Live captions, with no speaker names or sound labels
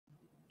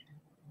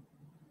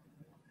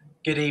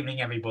Good evening,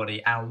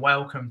 everybody, and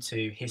welcome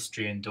to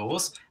History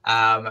Indoors.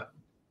 Thank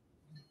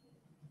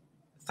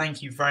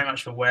you very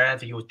much for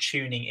wherever you're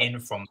tuning in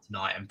from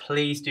tonight, and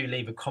please do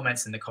leave a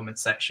comments in the comment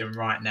section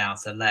right now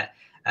to let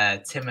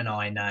Tim and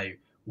I know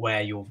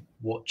where you're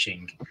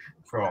watching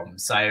from.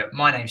 So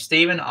my name's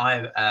Stephen.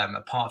 I'm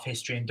a part of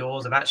History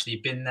Indoors. I've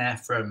actually been there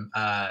from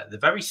the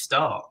very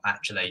start,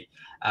 actually,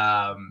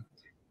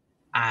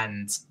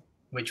 and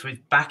which was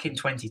back in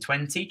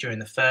 2020 during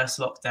the first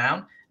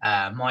lockdown.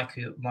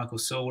 Michael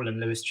Saul and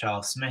Lewis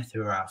Charles Smith,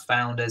 who are our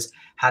founders,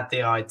 had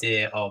the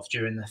idea of,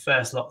 during the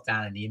first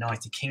lockdown in the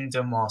United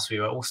Kingdom, whilst we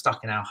were all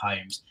stuck in our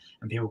homes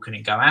and people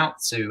couldn't go out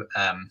to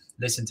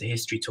listen to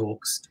history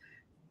talks,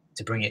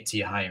 to bring it to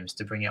your homes,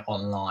 to bring it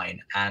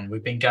online. And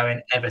we've been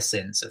going ever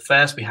since. At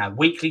first, we had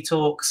weekly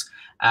talks,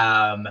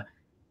 and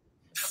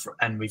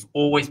we've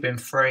always been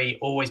free,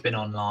 always been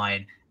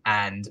online.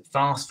 And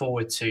fast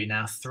forward to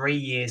now, 3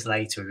 years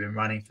later, we've been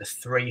running for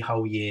 3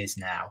 whole years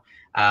now.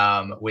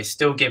 We're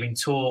still giving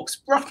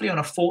talks roughly on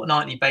a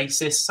fortnightly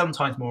basis,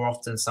 sometimes more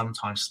often,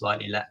 sometimes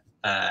slightly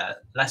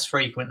less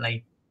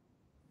frequently.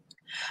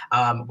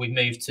 We've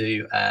moved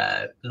to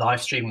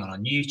live streaming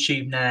on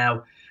YouTube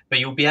now, but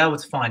you'll be able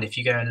to find, if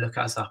you go and look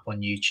us up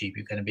on YouTube,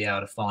 you're going to be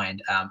able to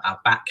find our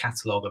back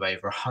catalogue of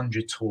over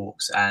 100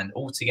 talks, and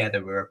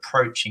altogether we're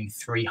approaching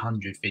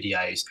 300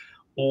 videos,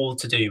 all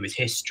to do with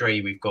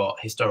history. We've got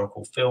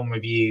historical film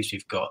reviews,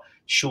 we've got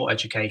short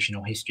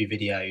educational history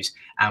videos,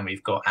 and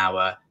we've got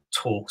our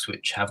talks,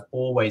 which have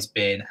always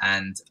been,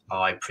 and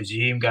I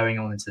presume going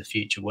on into the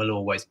future will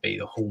always be,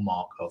 the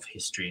hallmark of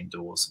History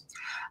Indoors.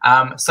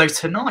 So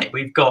tonight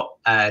we've got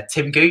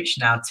Tim Gooch.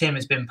 Now, Tim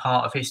has been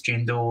part of History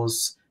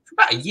Indoors for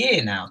about a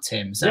year now,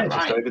 Tim. Is that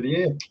right? Just over the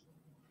year.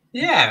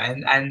 Yeah,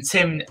 and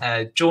Tim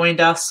joined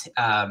us.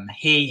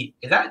 He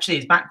is actually,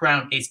 his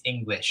background is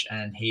English,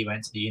 and he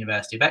went to the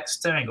University of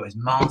Exeter and got his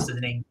master's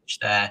in English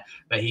there,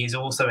 but he is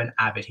also an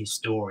avid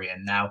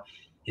historian. Now,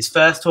 his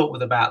first talk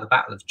was about the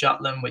Battle of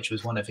Jutland, which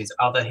was one of his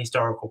other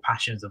historical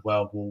passions of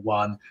World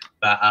War I.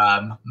 But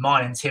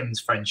mine and Tim's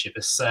friendship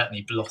has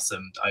certainly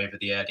blossomed over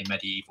the early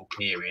medieval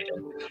period.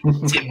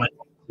 And Tim went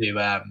on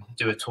to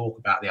do a talk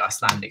about the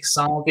Icelandic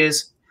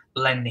sagas,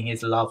 blending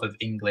his love of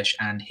English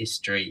and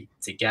history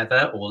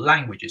together, or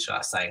languages, shall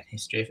I say, in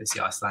history, if it's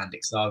the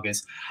Icelandic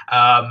sagas.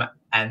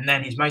 And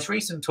then his most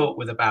recent talk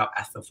was about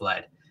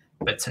Ethelred.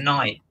 But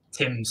tonight,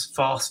 Tim's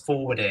fast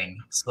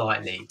forwarding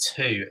slightly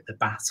to the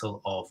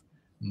Battle of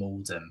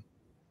Maldon.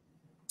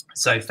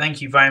 So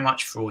thank you very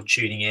much for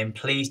tuning in.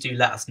 Please do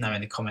let us know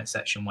in the comment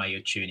section where you're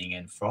tuning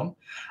in from.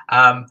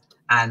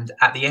 And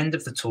at the end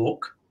of the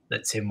talk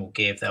that Tim will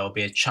give, there will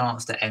be a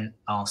chance to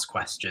ask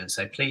questions.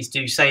 So please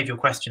do save your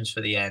questions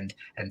for the end,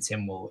 and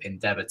Tim will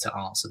endeavour to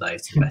answer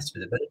those to the best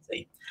of his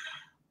ability.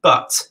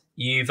 But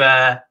you've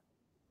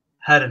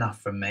heard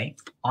enough from me.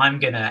 I'm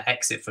going to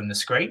exit from the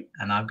screen,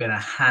 and I'm going to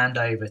hand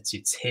over to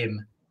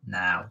Tim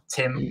now.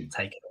 Tim,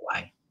 take it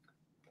away.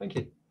 Thank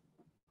you.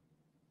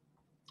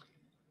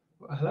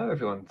 Well, hello,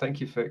 everyone. Thank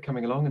you for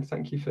coming along, and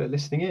thank you for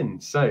listening in.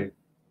 So,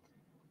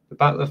 the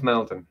Battle of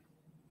Maldon.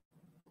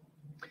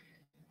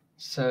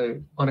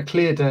 So, on a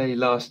clear day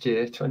last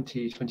year,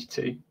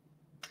 2022,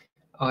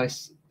 I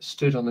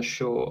stood on the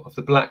shore of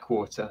the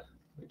Blackwater,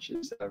 which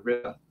is a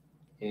river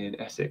in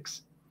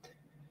Essex.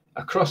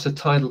 Across a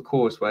tidal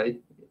causeway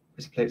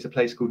is a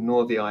place called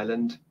Northey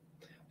Island,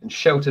 and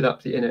sheltered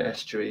up the inner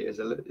estuary is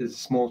a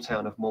small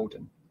town of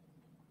Maldon.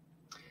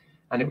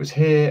 And it was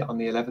here on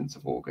the 11th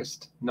of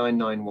August,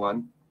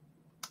 991,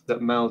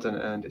 that Maldon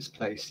earned its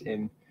place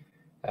in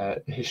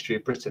the history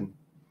of Britain.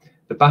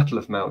 The Battle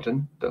of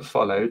Maldon that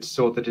followed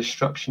saw the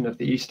destruction of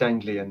the East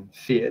Anglian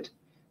Fyrd,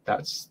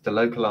 that's the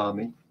local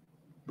army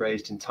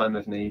raised in time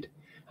of need,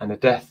 and the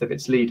death of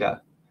its leader,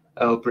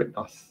 Earl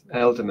Byrhtnoth,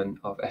 Ealdorman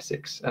of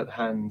Essex, at the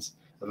hands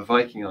of a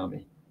Viking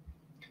army.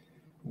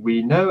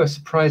 We know a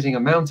surprising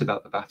amount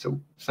about the battle,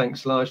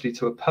 thanks largely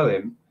to a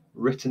poem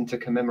written to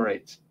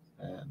commemorate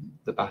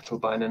the battle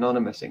by an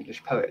anonymous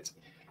English poet.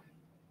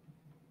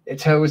 It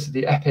tells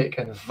the epic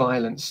and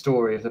violent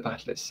story of the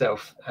battle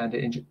itself, and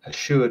it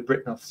assured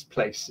Byrhtnoth's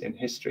place in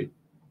history.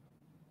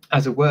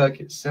 As a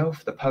work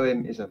itself, the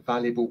poem is a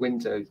valuable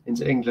window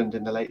into England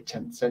in the late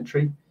 10th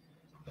century,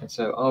 and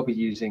so I'll be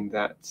using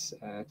that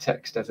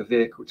text as a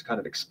vehicle to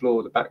kind of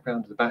explore the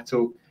background of the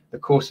battle, the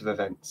course of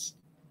events,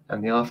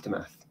 and the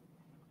aftermath.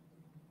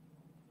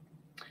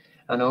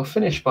 And I'll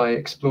finish by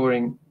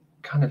exploring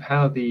kind of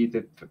how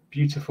the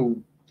beautiful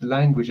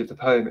language of the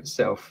poem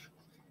itself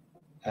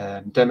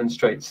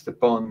demonstrates the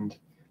bond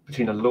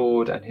between a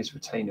lord and his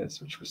retainers,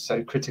 which was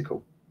so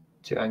critical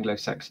to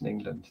Anglo-Saxon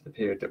England, the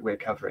period that we're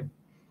covering,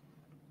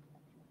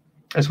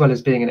 as well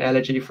as being an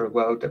elegy for a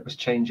world that was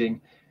changing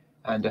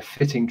and a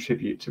fitting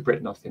tribute to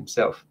Byrhtnoth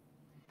himself.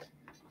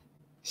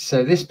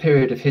 So this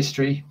period of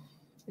history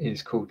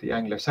is called the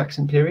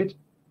Anglo-Saxon period.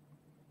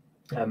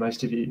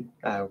 Most of you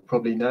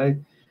probably know,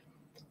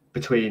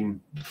 between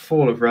the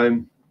fall of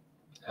Rome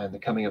and the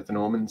coming of the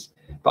Normans,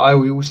 but I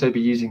will also be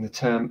using the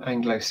term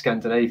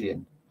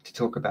Anglo-Scandinavian to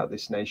talk about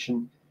this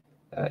nation,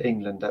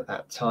 England at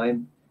that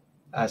time,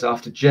 as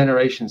after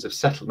generations of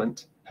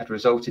settlement had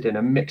resulted in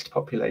a mixed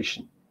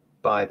population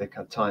by the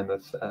time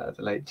of the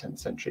late 10th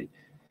century,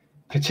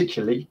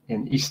 particularly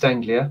in East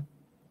Anglia,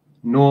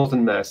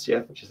 northern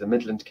Mercia, which is the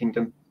Midland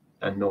Kingdom,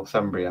 and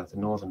Northumbria, the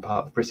northern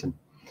part of Britain,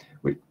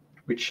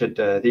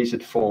 these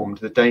had formed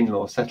the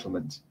Danelaw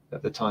settlement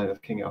at the time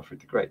of King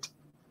Ethelred the Great.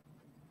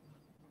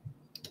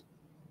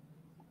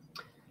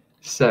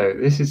 So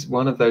this is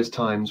one of those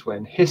times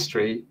when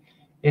history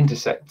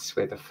intersects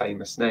with a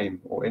famous name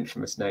or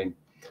infamous name.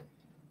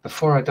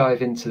 Before I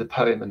dive into the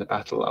poem and the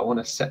battle, I want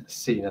to set the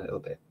scene a little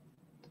bit.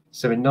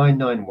 So in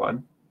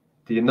 991,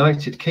 the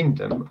United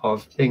Kingdom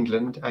of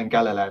England and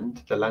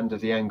Galiland, the land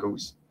of the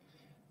Angles,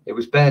 it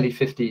was barely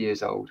 50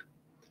 years old.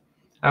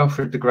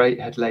 Alfred the Great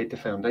had laid the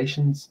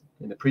foundations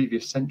in the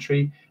previous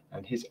century,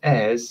 and his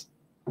heirs,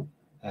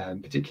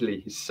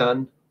 particularly his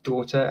son,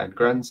 daughter, and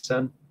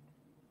grandson,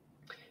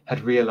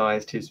 had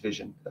realised his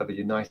vision of a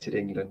united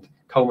England,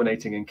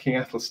 culminating in King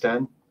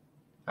Athelstan,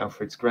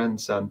 Alfred's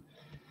grandson,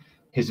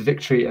 his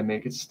victory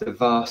amidst the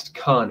vast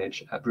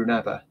carnage at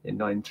Brunaba in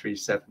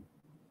 937,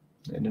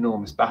 an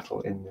enormous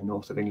battle in the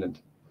north of England.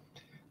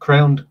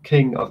 Crowned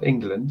King of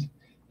England,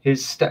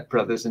 his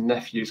stepbrothers and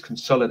nephews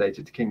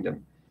consolidated the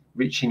kingdom,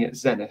 reaching its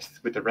zenith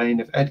with the reign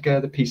of Edgar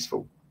the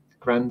Peaceful,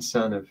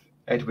 grandson of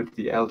Edward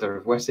the Elder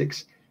of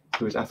Wessex,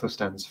 who was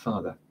Athelstan's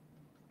father.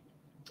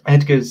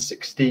 Edgar's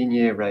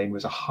 16-year reign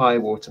was a high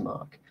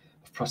watermark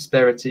of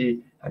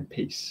prosperity and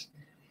peace,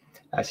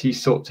 as he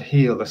sought to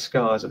heal the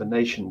scars of a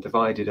nation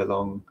divided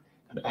along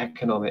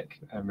economic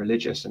and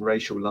religious and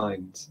racial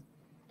lines.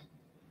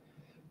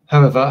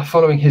 However,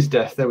 following his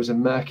death, there was a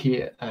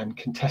murky and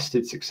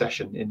contested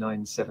succession in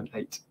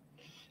 978,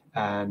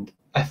 and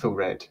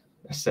Ethelred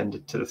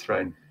ascended to the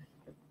throne.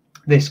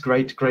 This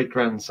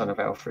great-great-grandson of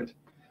Alfred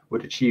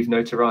would achieve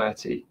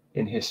notoriety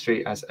in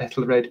history as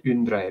Ethelred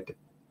Unready,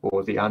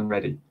 or the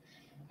Unready.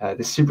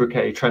 This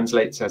sobriquet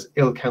translates as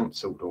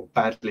ill-counselled or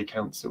badly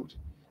counselled,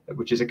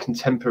 which is a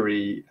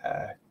contemporary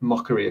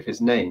mockery of his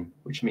name,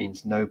 which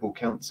means noble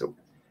counsel,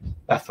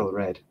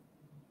 Ethelred.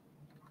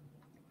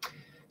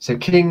 So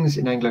kings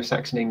in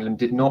Anglo-Saxon England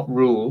did not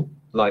rule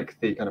like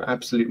the kind of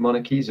absolute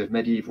monarchies of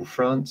medieval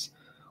France,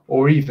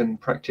 or even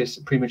practice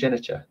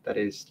primogeniture, that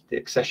is, the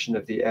accession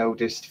of the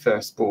eldest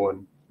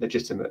firstborn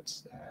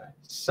legitimate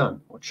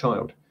son or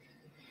child.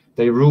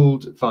 They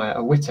ruled via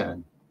a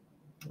witan,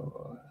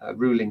 or a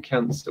ruling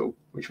council,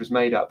 which was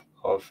made up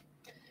of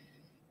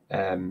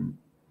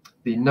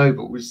the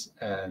nobles,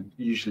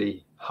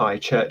 usually high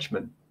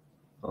churchmen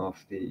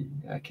of the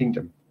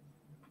kingdom.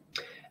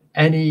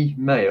 Any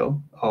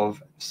male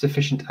of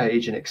sufficient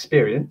age and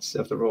experience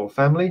of the royal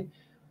family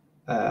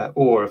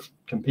or of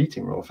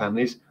competing royal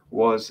families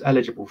was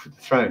eligible for the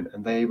throne,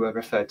 and they were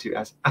referred to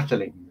as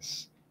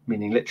athelings,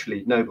 meaning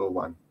literally noble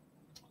one.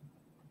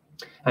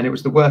 And it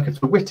was the work of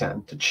the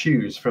witan to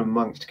choose from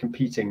amongst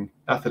competing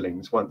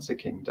athelings once a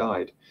king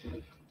died.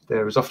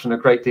 There was often a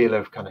great deal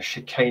of kind of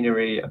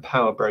chicanery and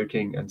power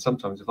broking and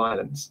sometimes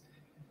violence.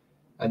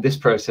 And this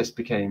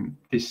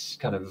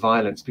kind of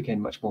violence became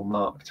much more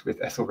marked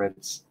with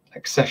Ethelred's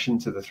accession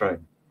to the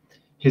throne.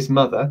 His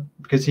mother,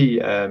 because he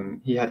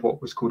had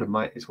what was called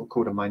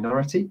a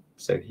minority,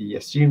 so he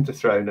assumed the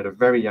throne at a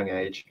very young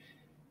age,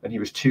 and he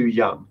was too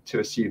young to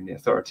assume the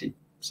authority.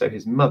 So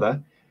his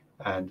mother,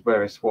 and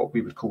whereas what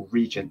we would call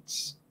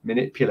regents,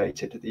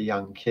 manipulated the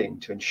young king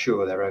to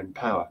ensure their own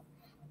power.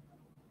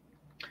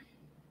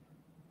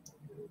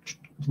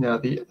 Now,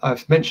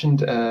 I've mentioned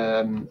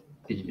the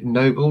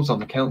nobles on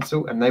the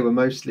council, and they were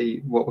mostly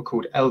what were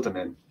called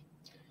eldermen.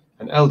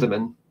 And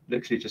elderman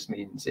literally just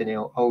means, in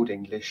Old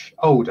English,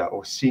 older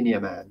or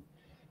senior man.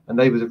 And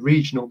they were the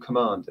regional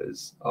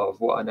commanders of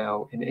what are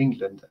now in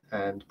England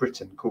and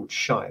Britain called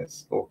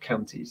shires or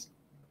counties.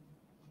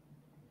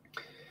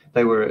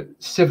 They were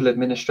civil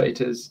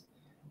administrators,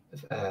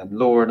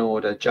 law and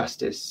order,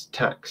 justice,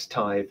 tax,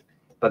 tithe,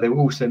 but they were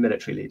also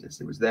military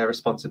leaders. It was their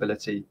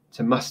responsibility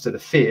to muster the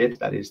feared,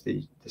 that is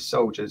the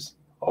soldiers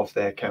of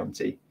their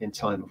county in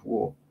time of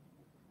war.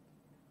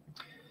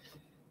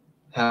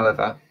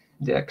 However,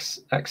 the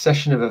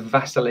accession of a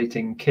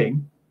vacillating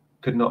king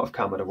could not have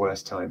come at a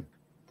worse time.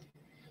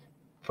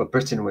 For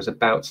Britain was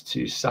about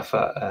to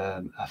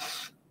suffer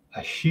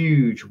a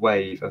huge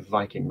wave of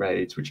Viking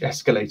raids, which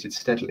escalated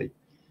steadily,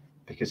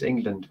 because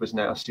England was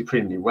now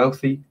supremely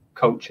wealthy,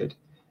 cultured,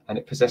 and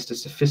it possessed a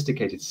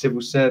sophisticated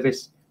civil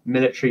service,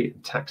 military,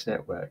 and tax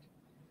network.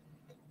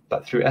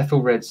 But through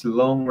Ethelred's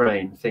long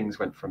reign, things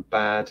went from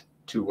bad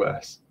to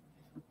worse,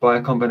 by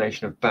a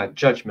combination of bad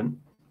judgment,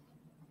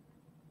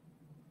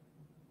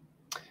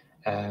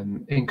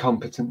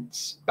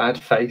 incompetence, bad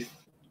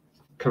faith,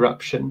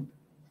 corruption,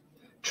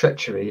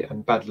 treachery,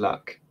 and bad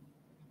luck.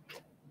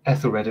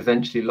 Ethelred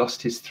eventually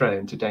lost his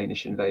throne to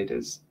Danish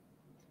invaders.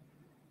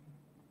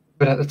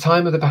 But at the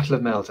time of the Battle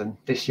of Maldon,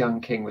 this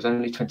young king was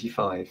only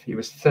 25. He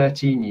was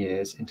 13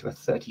 years into a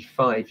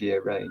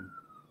 35-year reign.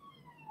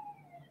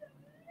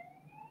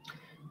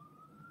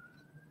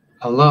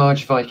 A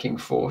large Viking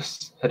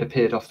force had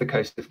appeared off the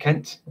coast of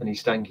Kent and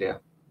East Anglia.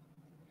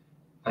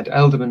 And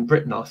Ealdorman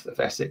Byrhtnoth of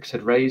Essex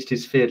had raised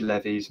his feared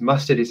levies,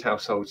 mustered his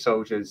household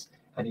soldiers,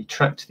 and he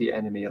tracked the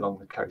enemy along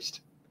the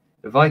coast.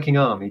 The Viking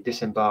army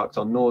disembarked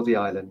on Northey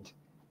Island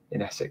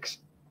in Essex.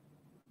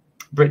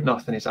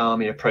 Byrhtnoth and his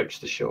army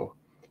approached the shore.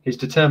 His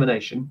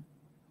determination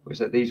was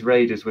that these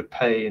raiders would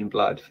pay in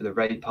blood for the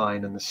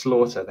rapine and the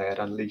slaughter they had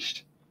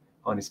unleashed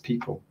on his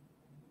people.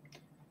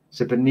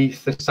 So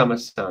beneath the summer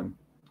sun,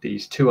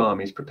 these two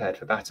armies prepared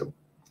for battle.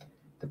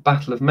 The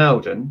Battle of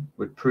Maldon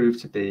would prove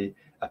to be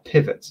a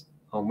pivot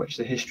on which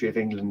the history of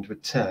England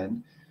would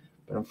turn,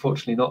 but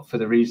unfortunately not for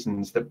the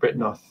reasons that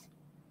Byrhtnoth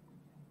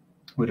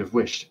would have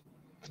wished.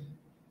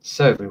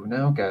 So we will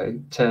now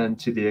turn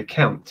to the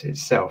account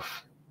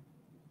itself,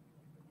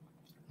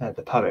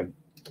 the poem.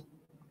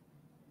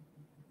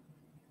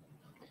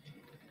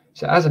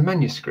 So as a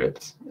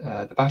manuscript,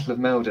 the Battle of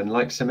Maldon,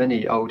 like so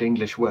many Old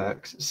English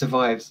works,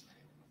 survives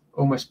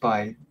almost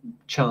by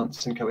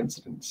chance and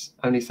coincidence,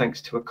 only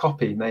thanks to a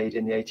copy made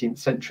in the 18th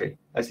century,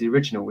 as the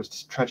original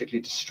was tragically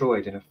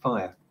destroyed in a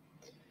fire.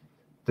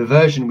 The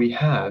version we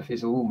have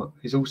is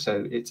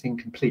also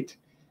incomplete.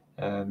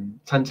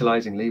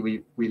 Tantalizingly,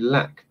 we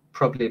lack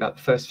probably about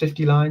the first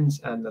 50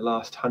 lines and the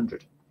last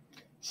 100.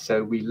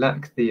 So we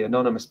lack the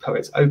anonymous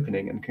poet's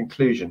opening and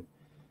conclusion,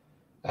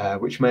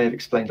 which may have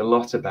explained a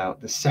lot about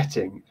the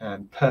setting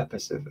and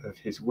purpose of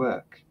his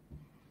work.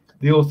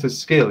 The author's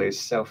skill is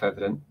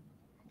self-evident,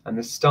 and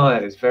the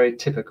style is very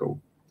typical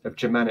of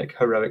Germanic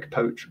heroic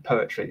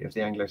poetry of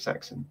the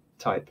Anglo-Saxon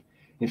type.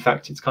 In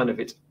fact, it's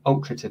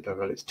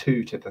ultra-typical, it's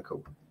too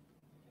typical.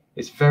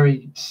 It's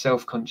very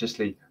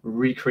self-consciously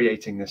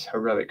recreating this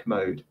heroic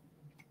mode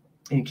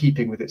in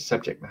keeping with its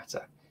subject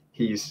matter.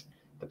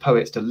 The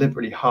poet's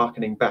deliberately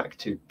hearkening back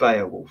to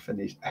Beowulf and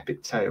these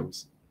epic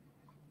tales.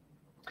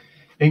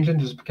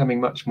 England was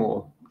becoming much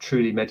more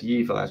truly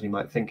medieval as we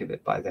might think of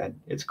it by then.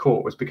 Its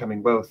court was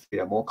becoming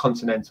wealthier, more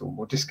continental,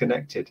 more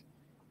disconnected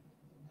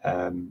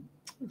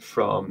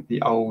from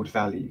the old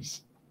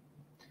values.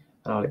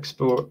 And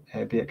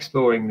I'll be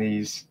exploring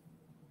these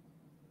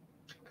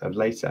kind of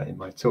later in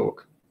my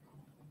talk.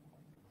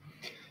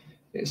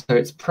 So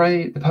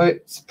the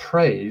poet's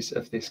praise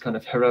of this kind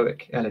of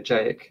heroic,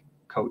 elegiac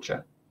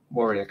culture,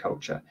 warrior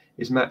culture,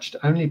 is matched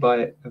only by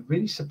a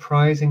really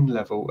surprising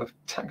level of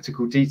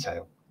tactical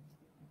detail.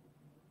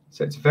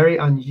 So it's very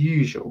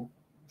unusual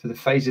for the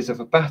phases of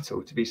a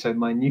battle to be so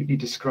minutely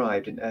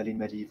described in early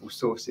medieval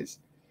sources,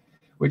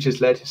 which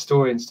has led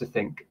historians to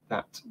think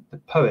that the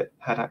poet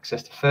had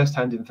access to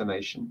first-hand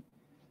information,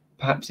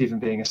 perhaps even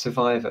being a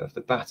survivor of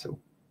the battle.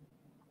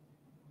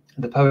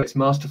 The poet's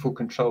masterful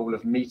control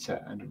of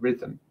metre and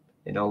rhythm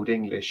in Old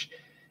English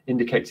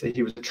indicates that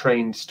he was a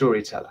trained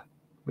storyteller,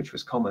 which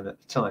was common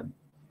at the time.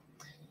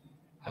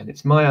 And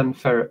it's my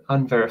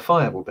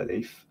unverifiable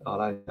belief,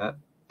 I'll own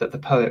that the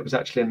poet was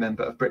actually a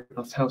member of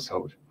Byrhtnoth's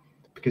household,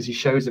 because he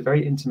shows a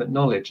very intimate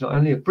knowledge not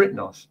only of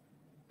Byrhtnoth,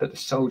 but the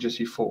soldiers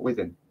who fought with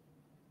him.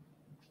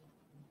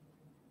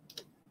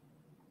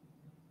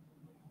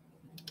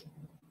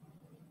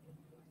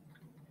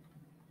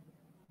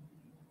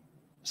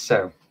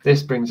 So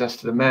this brings us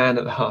to the man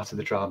at the heart of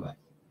the drama,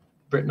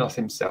 Byrhtnoth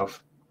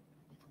himself.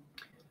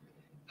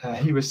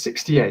 He was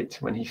 68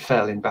 when he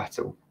fell in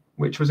battle,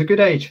 which was a good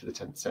age for the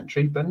 10th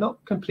century, but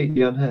not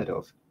completely unheard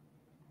of.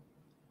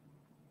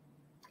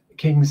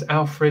 Kings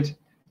Alfred,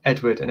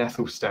 Edward and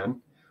Ethelstan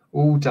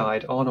all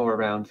died on or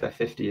around their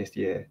 50th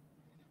year.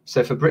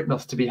 So for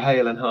Byrhtnoth to be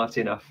hale and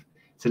hearty enough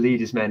to lead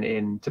his men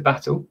into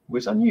battle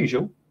was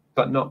unusual,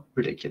 but not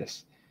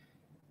ridiculous.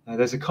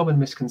 There's a common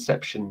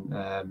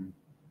misconception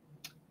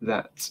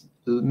that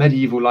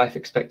medieval life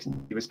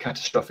expectancy was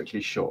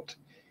catastrophically short.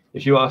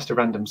 If you asked a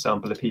random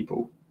sample of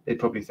people, they'd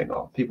probably think,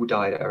 oh, people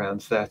died at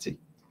around 30.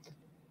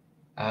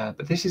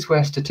 But this is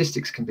where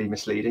statistics can be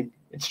misleading.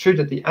 It's true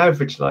that the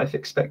average life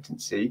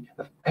expectancy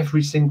of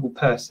every single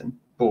person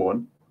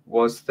born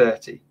was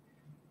 30,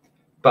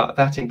 but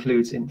that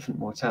includes infant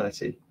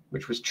mortality,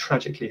 which was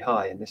tragically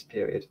high in this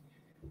period.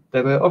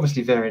 There were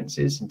obviously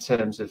variances in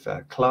terms of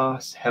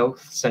class,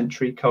 health,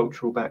 century,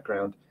 cultural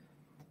background,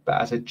 but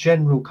as a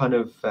general kind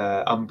of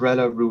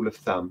umbrella rule of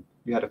thumb,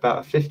 you had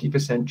about a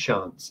 50%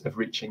 chance of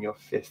reaching your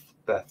 5th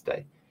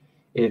birthday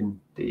in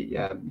the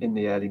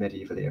early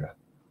medieval era.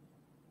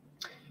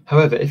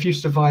 However, if you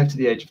survived to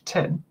the age of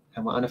 10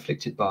 and were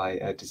unafflicted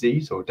by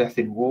disease or death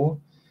in war,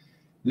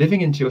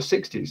 living into your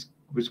 60s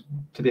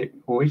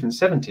or even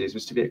 70s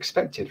was to be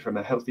expected from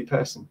a healthy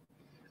person.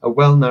 A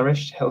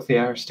well-nourished, healthy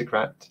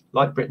aristocrat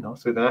like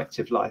Byrhtnoth with an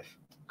active life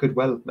could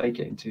well make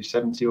it into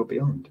 70 or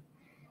beyond.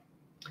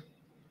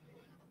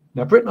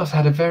 Now, Byrhtnoth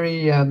had a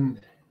very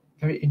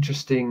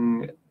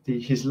interesting.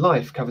 His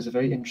life covers a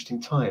very interesting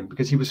time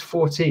because he was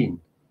 14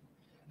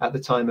 at the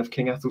time of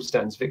King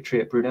Ethelstan's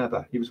victory at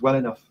Brunaba. He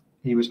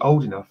was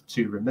old enough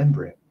to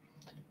remember it.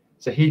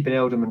 So he'd been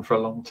ealdorman for a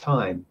long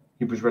time.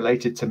 He was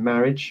related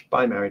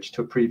by marriage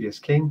to a previous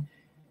king.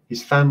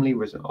 His family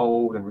was an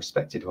old and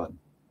respected one.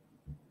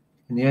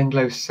 In the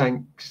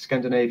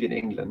Anglo-Scandinavian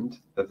England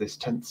of this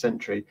 10th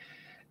century,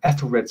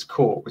 Ethelred's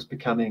court was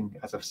becoming,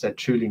 as I've said,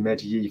 truly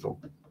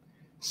medieval.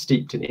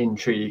 steeped in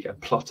intrigue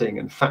and plotting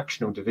and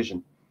factional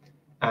division.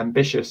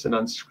 Ambitious and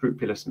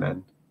unscrupulous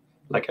men,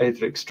 like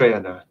Eadric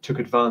Streana, took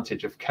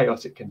advantage of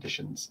chaotic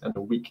conditions and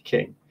a weak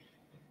king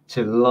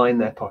to line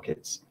their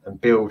pockets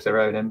and build their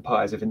own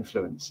empires of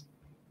influence.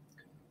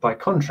 By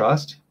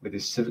contrast, with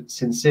his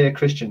sincere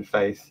Christian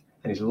faith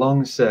and his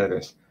long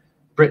service,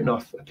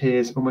 Byrhtnoth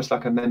appears almost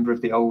like a member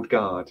of the old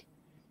guard.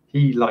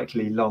 He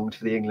likely longed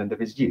for the England of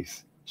his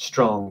youth,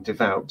 strong,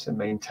 devout, and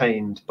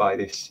maintained by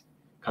this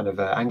kind of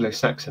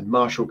Anglo-Saxon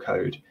martial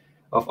code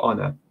of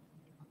honour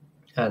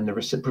and the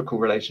reciprocal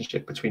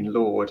relationship between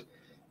lord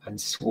and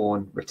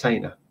sworn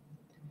retainer.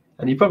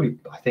 And he probably,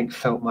 I think,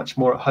 felt much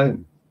more at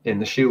home in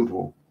the shield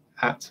wall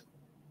at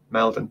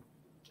Maldon,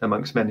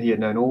 amongst men he had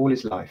known all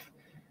his life,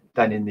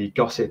 than in the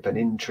gossip and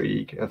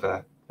intrigue of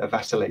a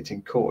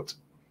vacillating court.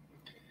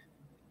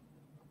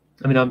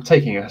 I mean, I'm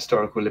taking a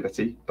historical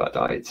liberty, but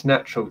it's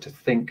natural to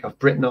think of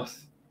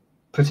Byrhtnoth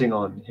putting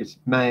on his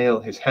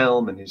mail, his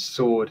helm, and his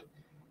sword,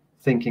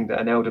 thinking that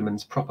an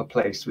ealdorman's proper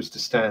place was to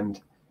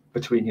stand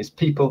between his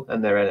people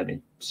and their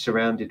enemy,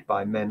 surrounded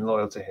by men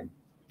loyal to him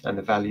and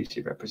the values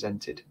he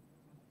represented.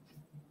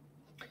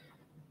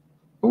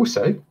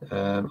 Also,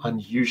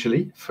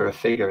 unusually for a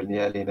figure in the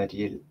early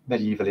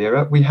medieval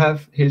era, we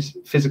have his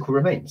physical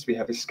remains. We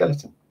have his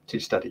skeleton to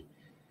study.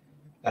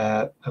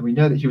 And we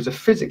know that he was a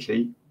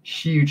physically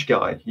huge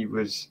guy. He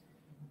was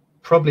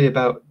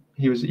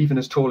even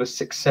as tall as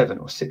 6'7"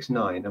 or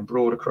 6'9" and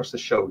broad across the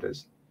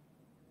shoulders.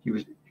 He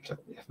was a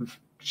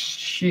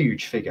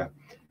huge figure.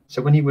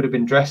 So when he would have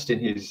been dressed in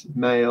his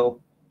mail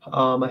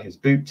armour, his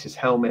boots, his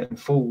helmet, and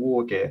full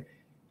war gear,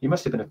 he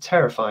must have been a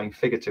terrifying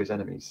figure to his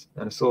enemies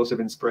and a source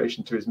of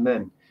inspiration to his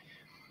men.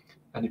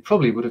 And he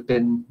probably would have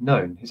been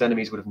known. His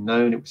enemies would have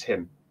known it was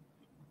him,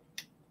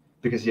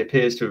 because he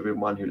appears to have been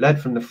one who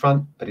led from the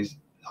front, but his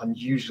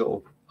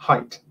unusual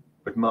height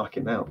would mark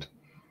him out.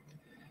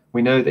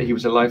 We know that he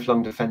was a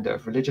lifelong defender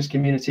of religious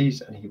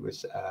communities, and he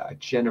was a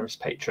generous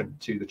patron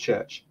to the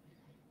church.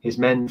 His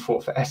men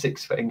fought for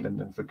Essex, for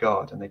England, and for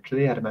God, and they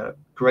clearly had a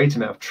great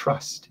amount of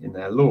trust in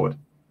their lord.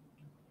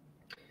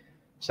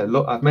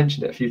 So I've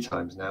mentioned it a few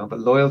times now, but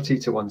loyalty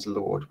to one's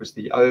lord was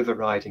the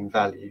overriding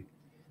value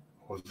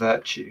or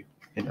virtue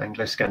in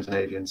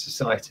Anglo-Scandinavian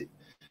society.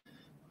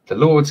 The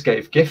lords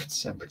gave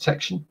gifts and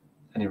protection,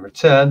 and in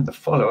return, the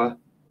follower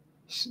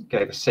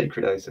gave a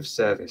sacred oath of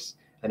service.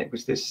 And it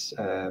was this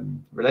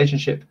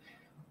relationship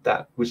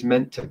that was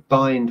meant to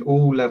bind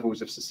all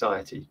levels of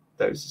society,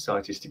 those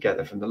societies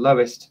together, from the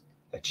lowest,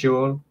 a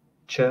churl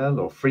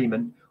or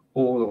freeman,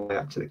 all the way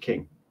up to the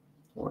king,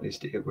 or at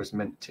least it was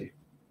meant to.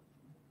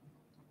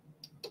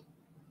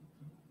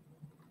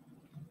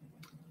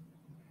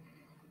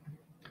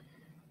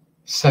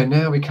 So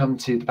now we come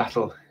to the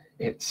battle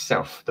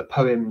itself, the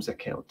poem's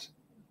account.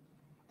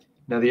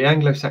 Now, the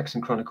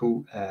Anglo-Saxon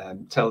Chronicle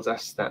tells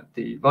us that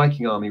the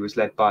Viking army was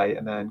led by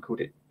a man who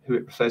it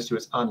refers to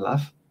as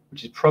Anlaf,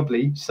 which is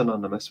probably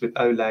synonymous with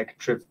Olaf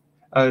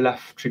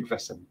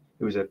Tryggvason,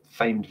 who was a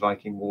famed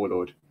Viking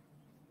warlord.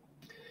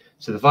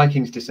 So the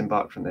Vikings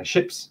disembark from their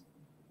ships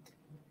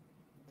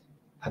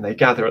and they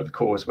gather at the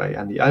causeway,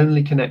 and the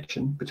only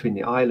connection between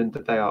the island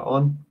that they are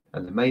on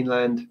and the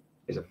mainland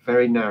is a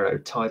very narrow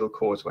tidal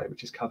causeway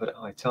which is covered at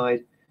high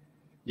tide.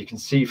 You can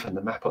see from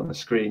the map on the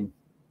screen,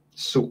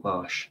 salt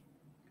marsh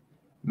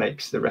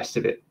makes the rest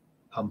of it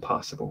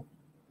unpassable.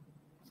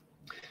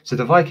 So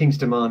the Vikings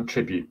demand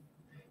tribute,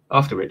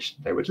 after which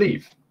they would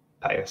leave.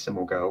 Pay us and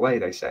we'll go away,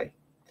 they say.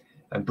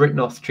 And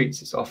Byrhtnoth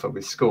treats this offer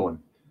with scorn.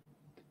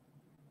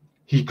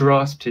 He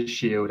grasped his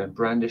shield and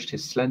brandished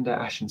his slender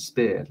ashen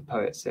spear, the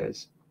poet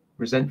says.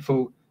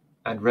 Resentful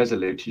and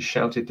resolute, he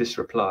shouted this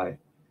reply.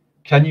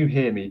 Can you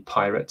hear me,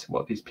 pirate,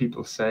 what these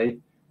people say?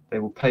 They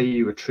will pay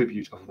you a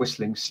tribute of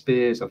whistling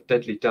spears, of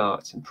deadly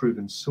darts, and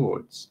proven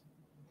swords.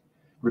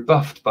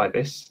 Rebuffed by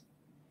this,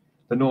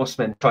 the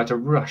Norsemen try to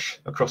rush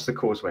across the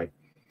causeway,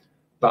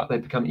 but they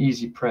become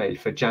easy prey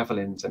for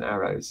javelins and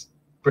arrows.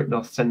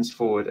 Byrhtnoth sends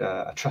forward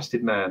a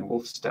trusted man,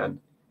 Wulfstan,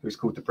 who is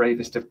called the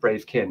bravest of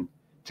brave kin,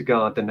 to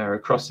guard the narrow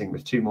crossing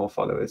with 2 more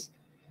followers.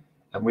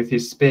 And with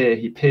his spear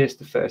he pierced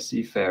the first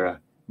seafarer.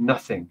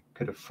 Nothing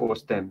could have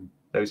forced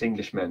those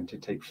Englishmen, to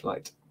take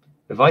flight.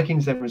 The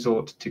Vikings then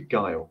resort to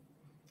guile.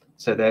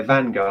 So their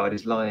vanguard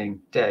is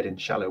lying dead in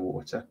shallow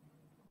water.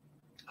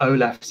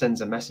 Olaf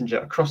sends a messenger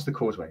across the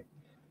causeway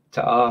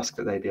to ask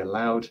that they be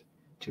allowed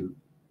to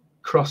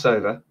cross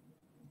over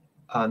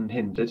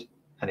unhindered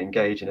and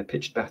engage in a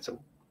pitched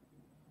battle.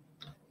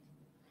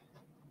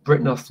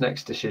 Byrhtnoth's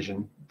next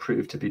decision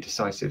proved to be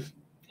decisive.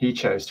 He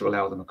chose to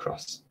allow them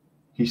across.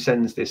 He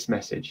sends this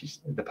message.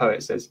 The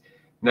poet says,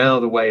 now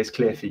the way is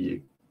clear for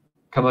you.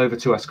 Come over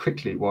to us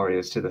quickly,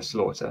 warriors, to the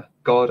slaughter.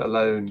 God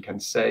alone can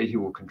say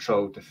who will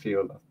control the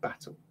field of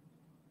battle.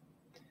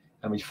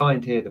 And we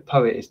find here the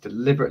poet is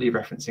deliberately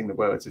referencing the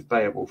words of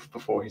Beowulf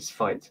before his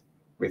fight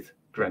with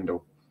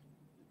Grendel.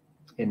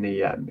 In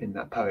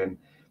that poem,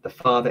 the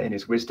Father in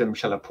his wisdom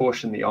shall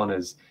apportion the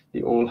honours,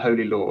 the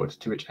all-holy Lord,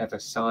 to whichever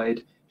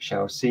side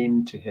shall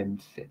seem to him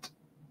fit.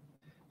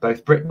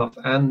 Both Byrhtnoth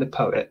and the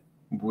poet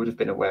would have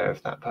been aware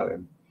of that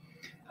poem.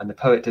 and the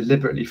poet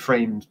deliberately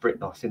frames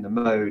Byrhtnoth in the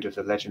mode of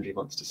the legendary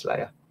monster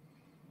slayer.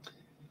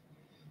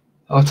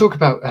 I'll talk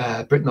about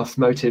Byrhtnoth's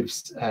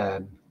motives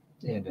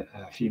in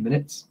a few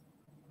minutes,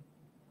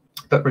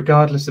 but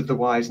regardless of the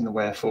whys and the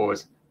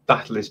wherefores,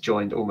 battle is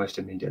joined almost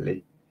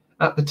immediately.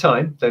 At the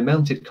time, though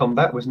mounted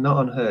combat was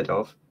not unheard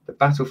of, the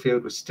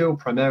battlefield was still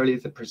primarily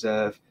the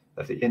preserve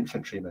of the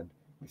infantryman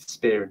with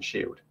spear and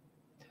shield.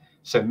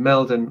 So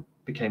Maldon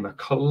became a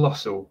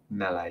colossal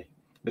melee.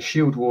 The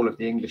shield wall of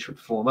the English would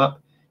form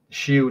up, the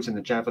shields and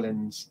the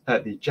javelins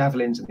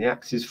and the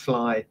axes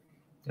fly,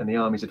 and the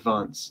armies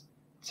advance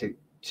to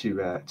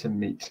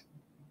meet.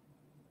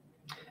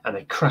 And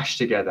they crash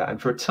together.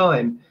 And for a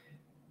time,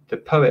 the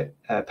poet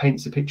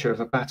paints a picture of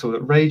a battle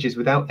that rages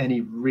without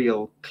any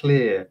real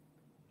clear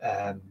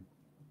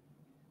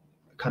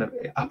kind of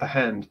upper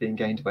hand being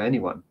gained by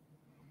anyone.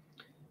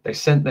 They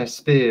sent their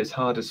spears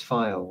hard as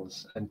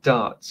files, and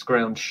darts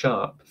ground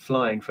sharp,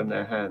 flying from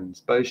their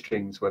hands.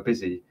 Bowstrings were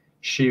busy,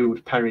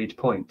 shield parried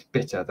point,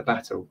 bitter the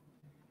battle.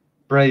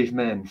 Brave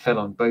men fell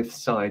on both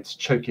sides,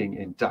 choking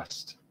in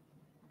dust.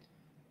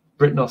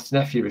 Byrhtnoth's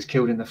nephew was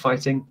killed in the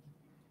fighting,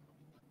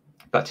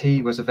 but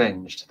he was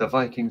avenged. The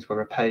Vikings were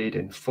repaid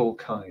in full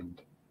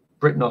kind.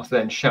 Byrhtnoth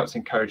then shouts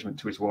encouragement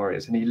to his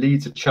warriors, and he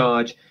leads a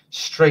charge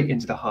straight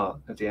into the heart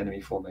of the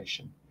enemy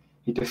formation.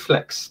 He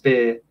deflects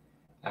spear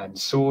and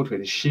sword with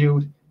his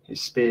shield.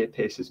 His spear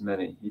pierces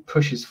many. He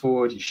pushes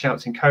forward, he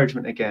shouts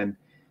encouragement again,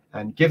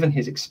 and given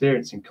his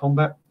experience in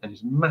combat and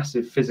his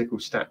massive physical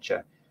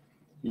stature,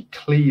 he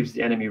cleaves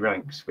the enemy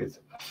ranks with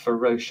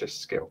ferocious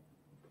skill.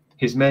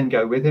 His men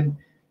go with him,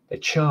 they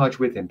charge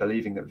with him,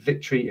 believing that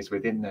victory is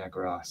within their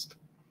grasp.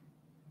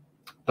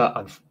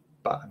 But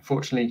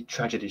unfortunately,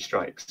 tragedy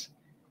strikes.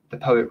 The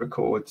poet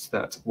records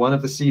that one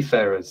of the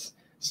seafarers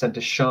sent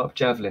a sharp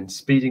javelin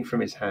speeding from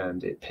his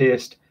hand. It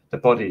pierced the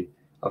body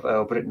of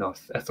Earl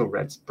Byrhtnoth,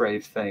 Ethelred's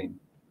brave thane.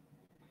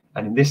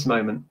 And in this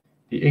moment,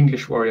 the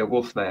English warrior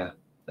Wulfmare,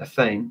 a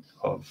thane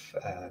of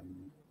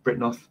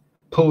Byrhtnoth,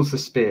 pulls the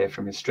spear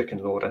from his stricken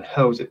lord and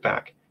hurls it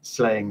back,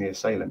 slaying the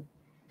assailant.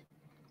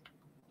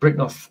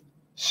 Byrhtnoth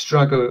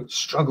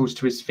struggles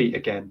to his feet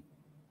again,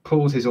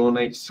 pulls his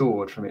ornate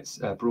sword from its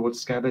broad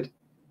scabbard,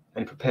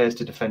 and he prepares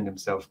to defend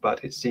himself,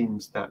 but it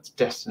seems that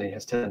destiny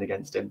has turned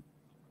against him.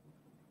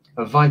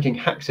 A Viking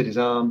hacks at his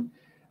arm,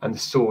 and the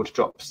sword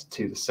drops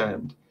to the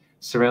sand.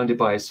 Surrounded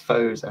by his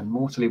foes and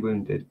mortally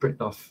wounded,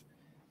 Byrhtnoth,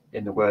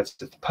 in the words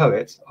of the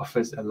poet,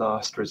 offers a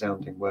last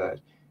resounding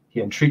word.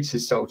 He entreats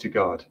his soul to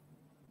God.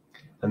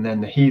 And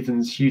then the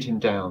heathens hewed him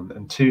down,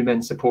 and two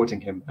men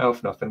supporting him,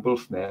 Ælfnoth and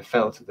Wulfmare,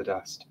 fell to the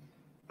dust.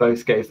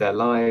 Both gave their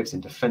lives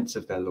in defence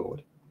of their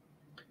lord.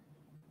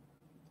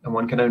 And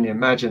one can only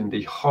imagine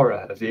the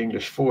horror of the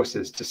English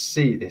forces to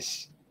see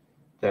this,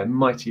 their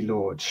mighty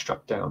lord,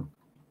 struck down.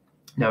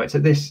 Now, it's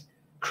at this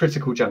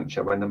critical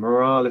juncture, when the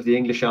morale of the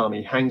English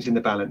army hangs in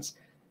the balance,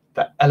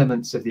 that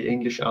elements of the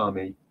English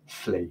army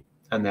flee,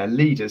 and their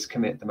leaders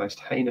commit the most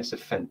heinous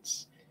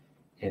offence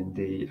in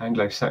the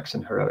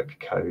Anglo-Saxon heroic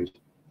code.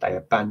 They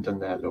abandon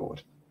their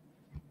lord.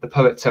 The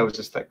poet tells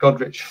us that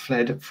Godrich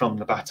fled from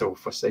the battle,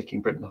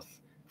 forsaking Byrhtnoth.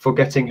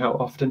 Forgetting how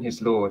often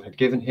his lord had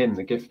given him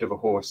the gift of a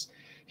horse,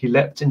 he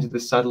leapt into the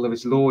saddle of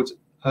his lord's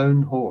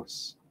own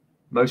horse,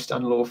 most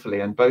unlawfully,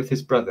 and both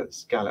his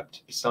brothers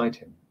galloped beside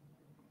him.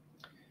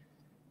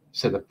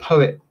 So the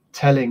poet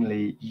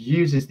tellingly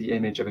uses the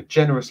image of a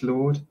generous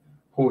lord.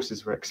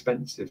 Horses were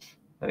expensive,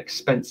 an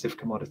expensive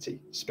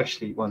commodity,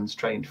 especially ones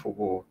trained for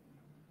war,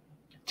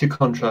 to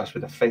contrast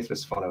with a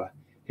faithless follower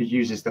who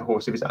uses the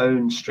horse of his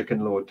own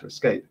stricken lord to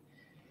escape.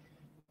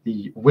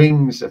 The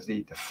wings of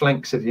the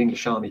flanks of the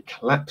English army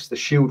collapse, the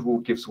shield wall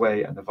gives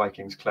way, and the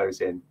Vikings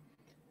close in.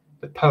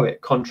 The poet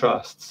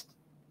contrasts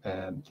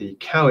the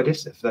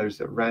cowardice of those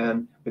that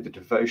ran with the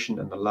devotion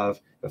and the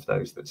love of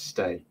those that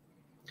stay.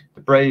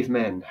 The brave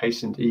men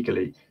hastened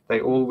eagerly.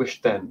 They all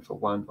wished then for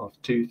one of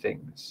two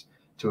things: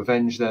 to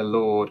avenge their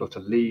lord or to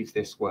leave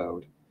this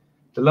world.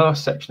 The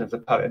last section of the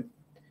poem,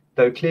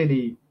 though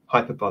clearly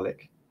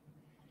hyperbolic,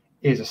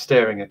 is a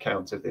stirring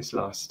account of this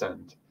last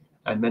stand,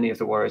 and many of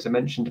the warriors are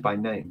mentioned by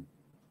name,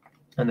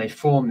 and they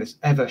form this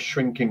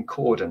ever-shrinking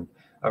cordon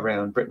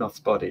around Byrhtnoth's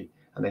body,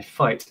 and they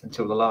fight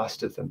until the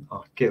last of them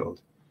are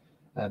killed.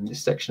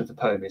 This section of the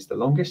poem is the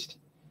longest,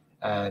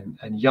 and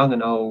young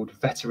and old,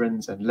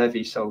 veterans and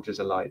levy soldiers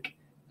alike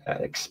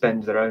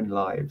expend their own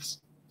lives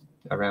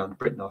around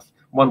Byrhtnoth.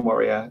 One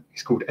warrior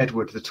is called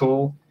Edward the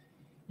Tall.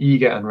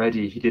 Eager and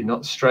ready, he did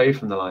not stray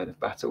from the line of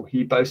battle.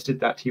 He boasted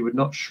that he would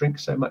not shrink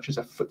so much as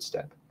a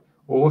footstep,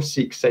 or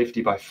seek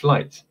safety by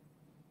flight.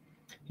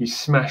 He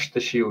smashed the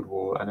shield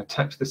wall and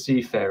attacked the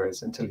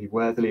seafarers until he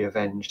worthily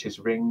avenged his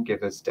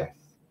ring-giver's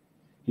death.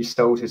 He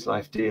sold his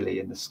life dearly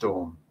in the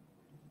storm.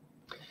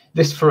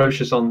 This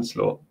ferocious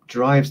onslaught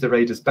drives the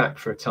raiders back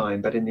for a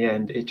time, but in the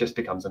end, it just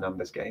becomes a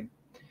numbers game.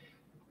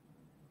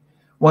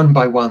 One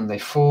by one, they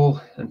fall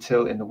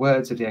until, in the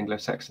words of the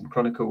Anglo-Saxon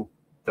Chronicle,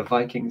 the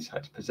Vikings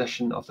had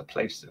possession of the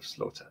place of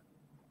slaughter.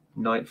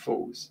 Night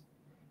falls.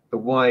 The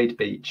wide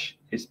beach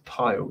is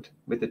piled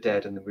with the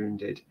dead and the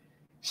wounded,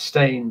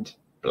 stained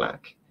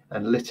black,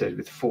 and littered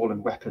with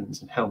fallen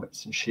weapons and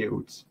helmets and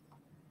shields.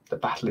 The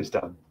battle is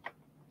done.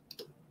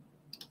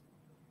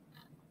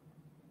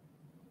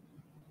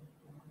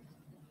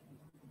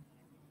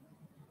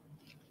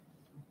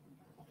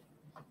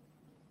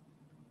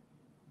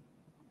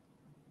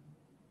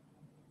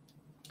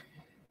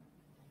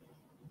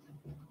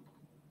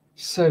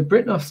 So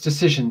Byrhtnoth's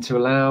decision to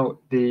allow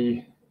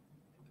the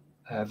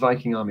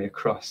Viking army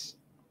across,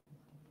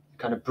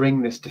 kind of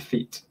bring this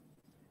defeat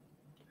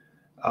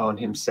on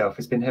himself,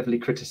 has been heavily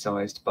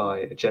criticised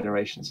by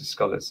generations of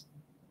scholars.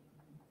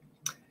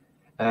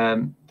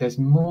 There's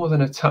more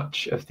than a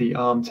touch of the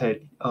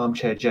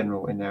armchair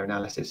general in their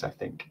analysis, I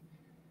think.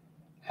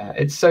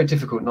 It's so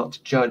difficult not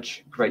to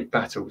judge great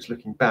battles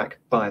looking back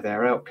by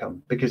their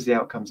outcome, because the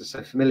outcomes are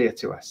so familiar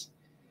to us.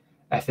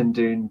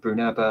 Ethandune,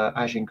 Brunaba,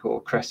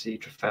 Agincourt, Cressy,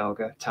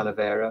 Trafalgar,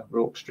 Talavera,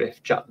 Rorke's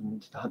Drift,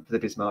 Jutland, the Hunt for the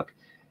Bismarck.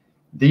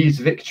 These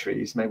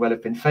victories may well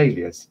have been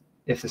failures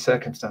if the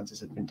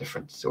circumstances had been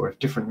different, or if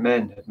different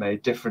men had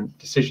made different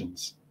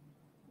decisions.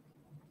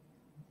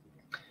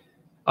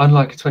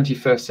 Unlike a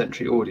 21st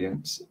century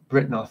audience,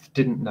 Byrhtnoth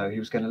didn't know he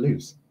was going to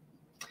lose.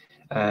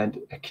 And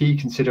a key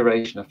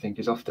consideration, I think,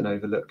 is often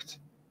overlooked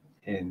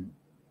in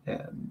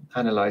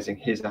analysing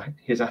his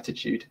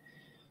attitude.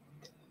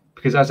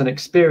 Because as an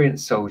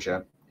experienced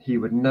soldier, he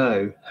would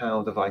know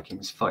how the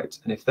Vikings fight.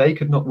 And if they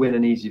could not win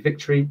an easy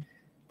victory,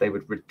 they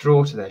would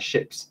withdraw to their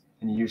ships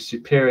and use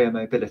superior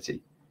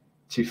mobility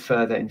to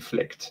further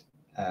inflict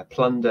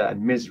plunder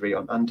and misery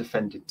on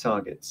undefended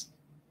targets.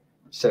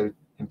 So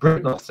in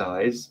Byrhtnoth's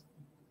eyes,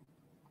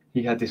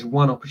 he had this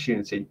one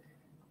opportunity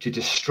to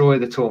destroy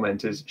the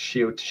tormentors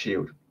shield to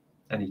shield,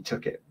 and he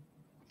took it.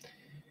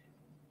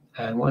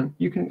 And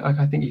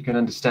I think you can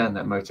understand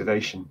that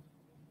motivation.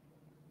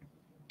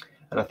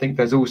 And I think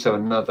there's also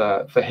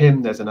for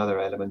him, there's another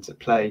element at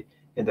play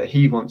in that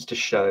he wants to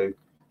show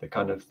the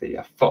kind of the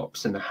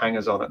fops and the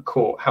hangers-on at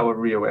court how a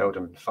real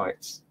ealdorman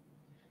fights.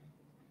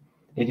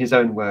 In his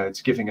own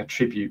words, giving a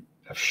tribute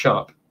of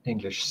sharp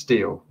English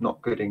steel,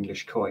 not good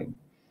English coin.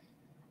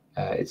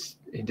 It's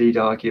indeed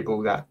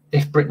arguable that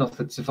if Byrhtnoth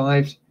had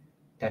survived,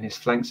 then his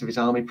flanks of his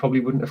army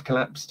probably wouldn't have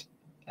collapsed,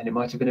 and it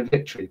might have been a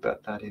victory,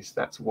 but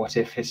that's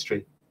what-if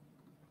history.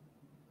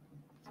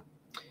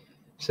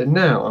 So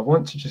now I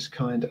want to just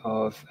kind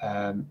of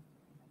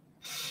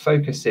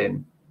focus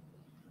in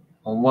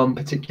on one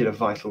particular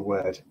vital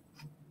word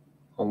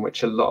on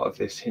which a lot of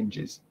this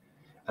hinges.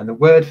 And the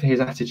word for his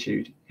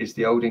attitude is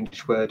the Old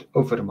English word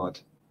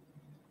overmod.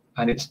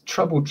 And it's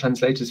troubled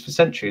translators for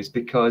centuries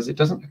because it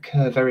doesn't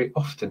occur very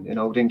often in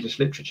Old English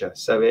literature.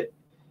 So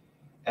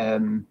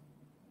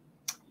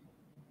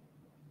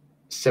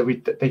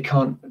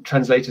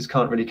translators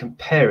can't really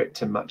compare it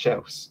to much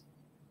else.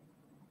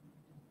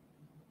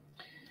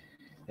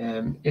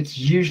 It's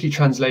usually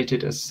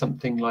translated as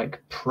something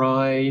like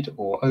pride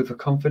or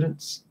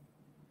overconfidence.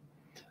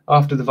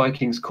 After the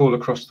Vikings call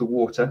across the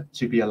water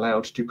to be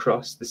allowed to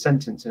cross, the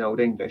sentence in Old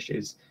English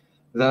is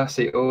 "Thus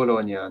e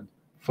Olonian,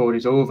 for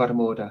is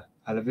overmoda,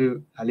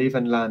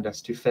 alivan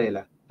landas to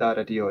fela,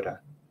 dara dioda,"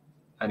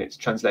 and it's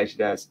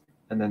translated as,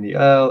 "And then the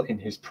Earl, in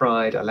his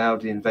pride,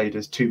 allowed the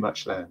invaders too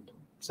much land,"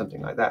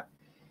 something like that.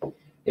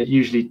 It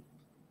usually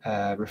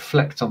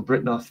reflects on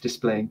Byrhtnoth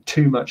displaying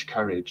too much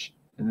courage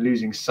and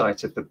losing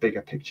sight of the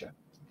bigger picture.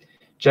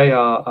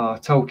 J.R.R.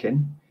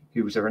 Tolkien,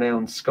 who was a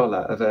renowned scholar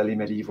of early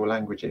medieval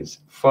languages,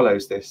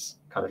 follows this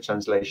kind of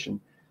translation,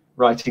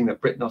 writing that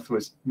Byrhtnoth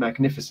was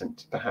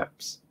magnificent,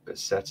 perhaps, but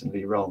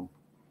certainly wrong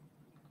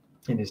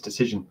in his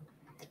decision.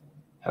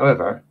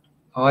 However,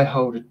 I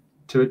hold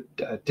to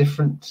a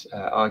different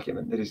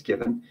argument that is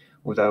given,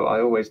 although I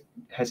always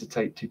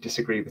hesitate to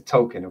disagree with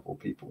Tolkien, of all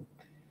people.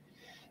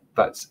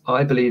 But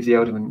I believe the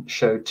ealdorman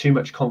showed too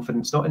much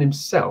confidence, not in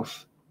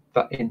himself,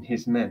 but in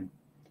his men.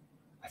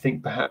 I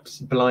think perhaps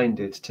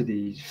blinded to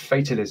the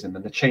fatalism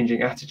and the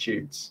changing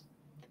attitudes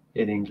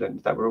in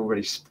England that were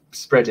already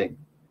spreading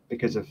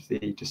because of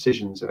the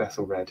decisions of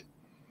Ethelred.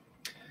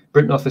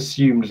 Byrhtnoth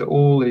assumed that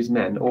all his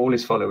men, all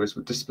his followers,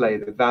 would display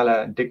the valour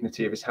and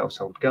dignity of his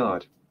household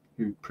guard,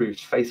 who proved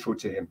faithful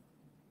to him.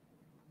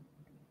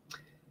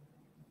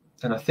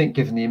 And I think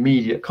given the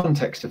immediate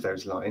context of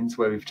those lines,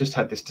 where we've just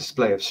had this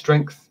display of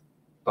strength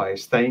by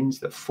his thanes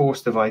that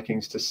forced the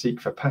Vikings to seek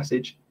for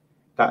passage,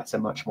 that's a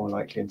much more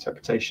likely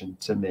interpretation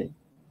to me,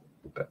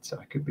 but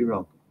I could be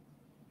wrong.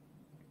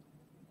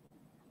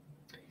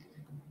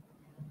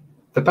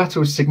 The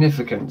battle's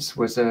significance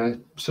was a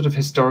sort of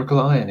historical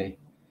irony.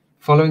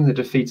 Following the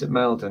defeat at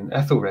Maldon,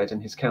 Ethelred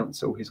and his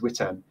council, his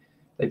Witan,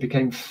 they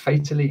became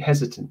fatally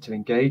hesitant to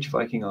engage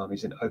Viking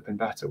armies in open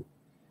battle,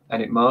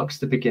 and it marks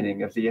the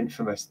beginning of the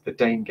infamous the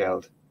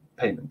Danegeld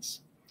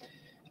payments,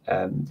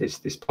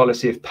 this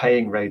policy of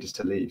paying raiders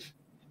to leave.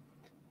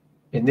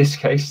 In this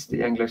case,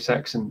 the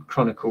Anglo-Saxon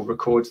Chronicle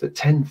records that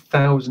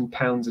 10,000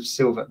 pounds of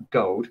silver and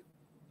gold,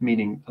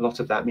 meaning a lot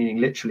of that, meaning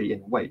literally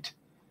in weight,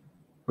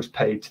 was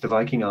paid to the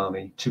Viking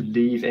army to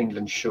leave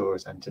England's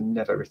shores and to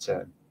never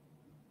return.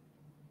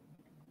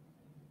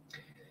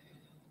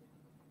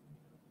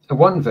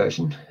 One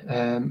version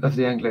of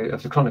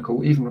the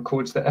Chronicle even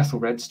records that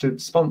Ethelred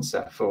stood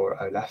sponsor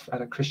for Olaf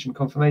at a Christian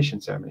confirmation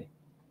ceremony.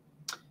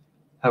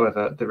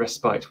 However, the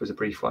respite was a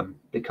brief one,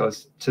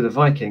 because to the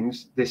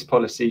Vikings, this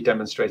policy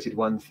demonstrated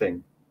one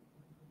thing.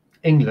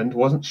 England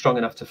wasn't strong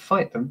enough to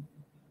fight them,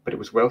 but it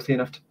was wealthy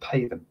enough to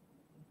pay them.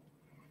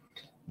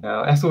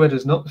 Now, Ethelred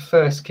is not the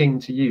first king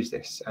to use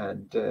this,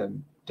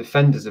 and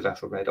defenders of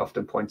Ethelred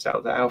often point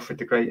out that Alfred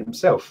the Great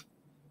himself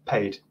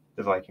paid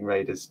the Viking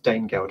raiders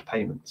Danegeld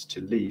payments to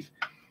leave.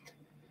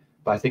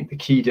 But I think the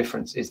key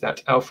difference is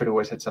that Alfred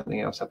always had something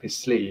else up his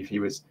sleeve. He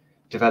was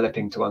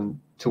developing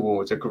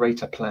towards a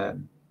greater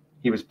plan.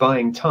 He was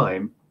buying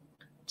time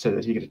so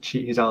that he could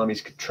achieve, his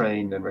armies could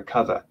train and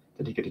recover,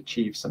 that he could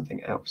achieve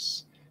something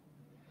else.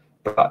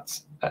 But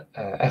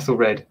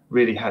Ethelred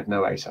really had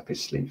no ace up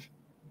his sleeve.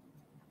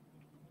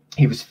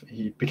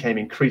 He became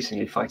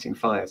increasingly fighting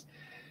fires.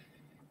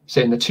 So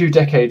in the 2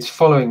 decades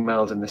following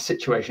Maldon, the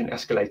situation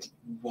escalated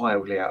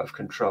wildly out of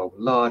control.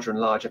 Larger and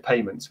larger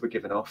payments were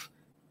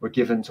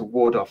given to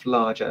ward off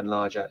larger and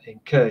larger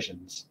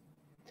incursions.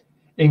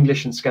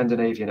 English and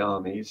Scandinavian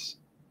armies,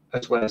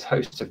 as well as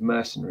hosts of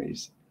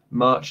mercenaries,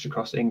 marched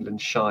across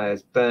England's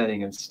shires,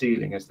 burning and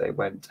stealing as they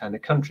went, and the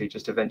country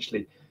just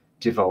eventually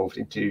devolved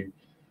into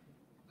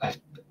a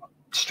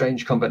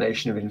strange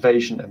combination of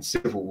invasion and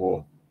civil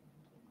war.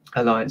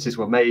 Alliances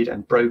were made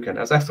and broken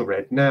as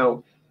Ethelred,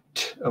 now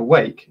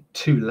awake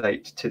too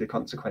late to the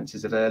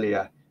consequences of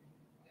earlier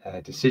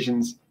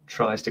decisions,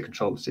 tries to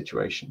control the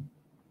situation.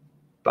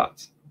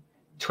 But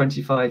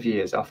 25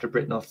 years after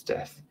Byrhtnoth's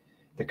death,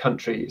 the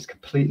country is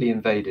completely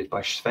invaded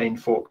by Svein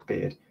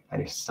Forkbeard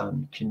and his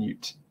son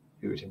Canute,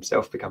 who had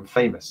himself become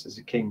famous as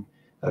a king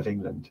of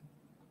England.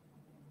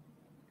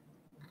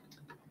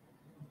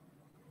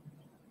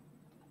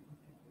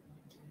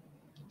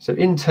 So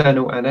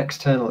internal and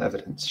external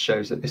evidence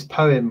shows that this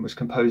poem was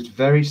composed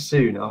very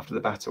soon after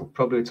the battle,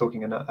 probably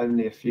talking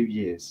only a few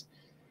years.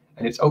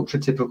 And its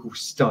ultra-typical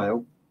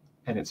style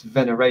and its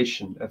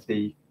veneration of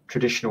the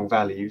traditional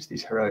values,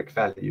 these heroic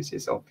values,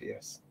 is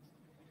obvious.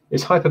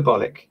 It's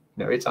hyperbolic,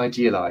 it's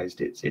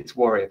idealized, it's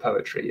warrior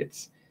poetry,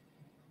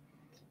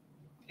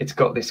 it's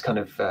got this kind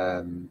of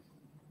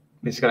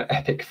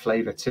epic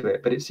flavor to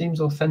it, but it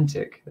seems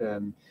authentic.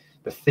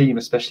 The theme,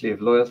 especially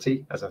of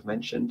loyalty, as I've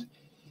mentioned,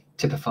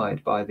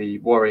 typified by the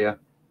warrior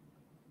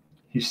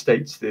who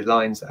states the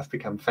lines that have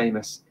become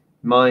famous: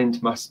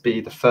 mind must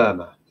be the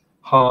firmer,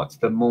 heart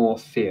the more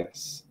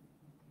fierce,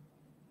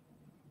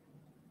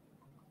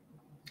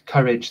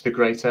 courage the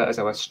greater as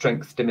our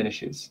strength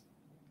diminishes.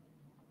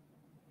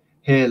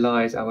 Here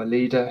lies our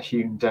leader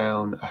hewn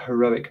down, a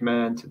heroic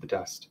man to the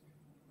dust.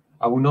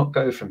 I will not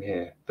go from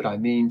here, but I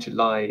mean to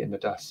lie in the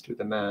dust with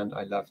the man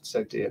I loved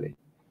so dearly.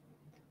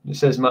 And it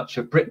says much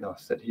of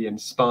Byrhtnoth that he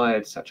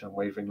inspired such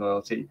unwavering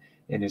loyalty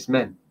in his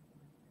men.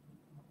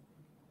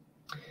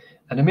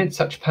 And amid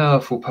such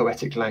powerful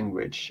poetic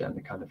language and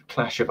the kind of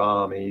clash of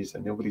armies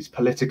and all these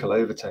political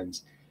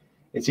overtones,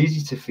 it's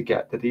easy to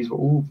forget that these were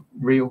all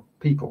real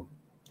people.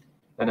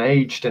 An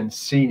aged and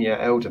senior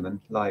ealdorman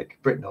like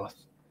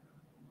Byrhtnoth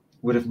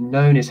would have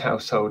known his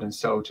household and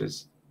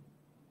soldiers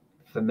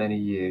for many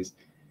years.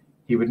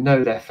 He would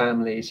know their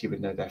families, he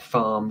would know their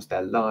farms,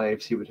 their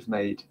lives, he would have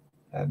made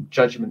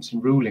judgments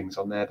and rulings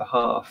on their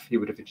behalf, he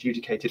would have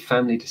adjudicated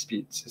family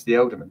disputes as the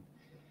ealdorman.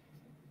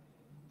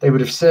 They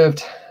would have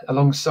served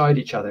alongside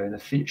each other in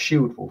the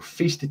shield wall,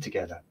 feasted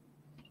together.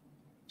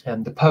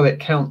 And the poet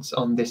counts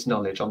on this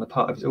knowledge on the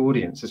part of his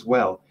audience as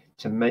well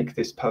to make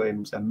this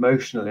poem's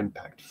emotional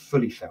impact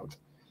fully felt.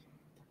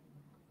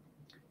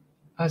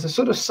 As a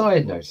sort of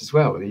side note as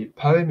well, the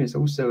poem is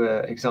also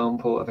an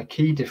example of a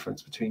key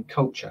difference between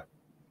culture.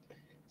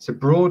 So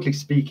broadly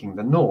speaking,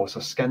 the Norse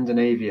or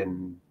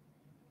Scandinavian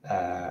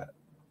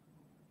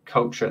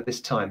culture at this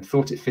time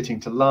thought it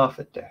fitting to laugh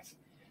at death.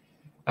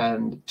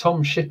 And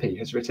Tom Shippey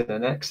has written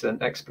an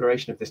excellent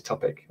exploration of this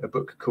topic, a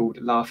book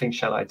called Laughing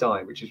Shall I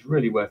Die, which is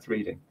really worth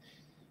reading.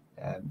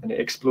 And it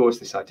explores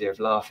this idea of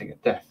laughing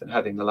at death and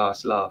having the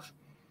last laugh.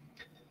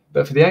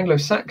 But for the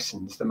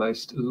Anglo-Saxons, the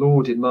most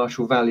lauded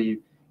martial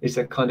value is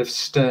a kind of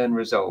stern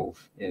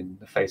resolve in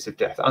the face of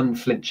death,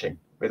 unflinching,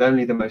 with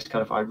only the most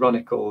kind of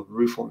ironical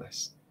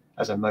ruefulness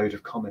as a mode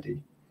of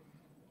comedy.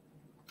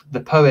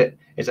 The poet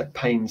is at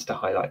pains to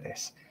highlight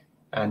this,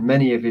 and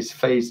many of his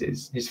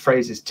phrases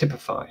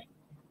typify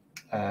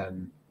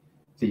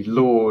the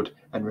lord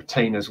and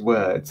retainer's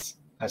words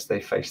as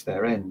they face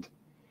their end.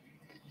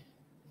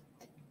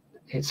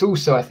 It's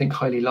also, I think,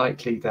 highly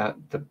likely that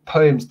the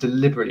poem's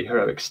deliberately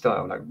heroic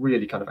style, like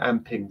really kind of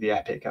amping the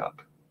epic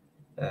up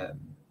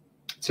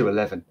to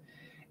 11,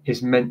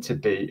 is meant to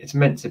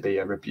be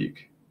a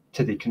rebuke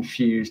to the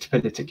confused,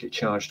 politically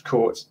charged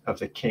court of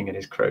the king and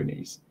his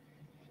cronies,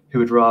 who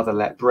would rather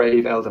let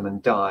brave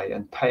ealdormen die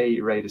and pay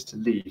raiders to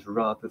leave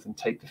rather than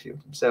take the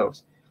field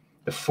themselves.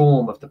 The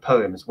form of the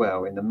poem as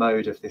well, in the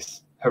mode of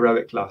this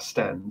heroic last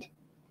stand,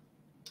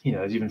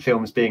 there's even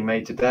films being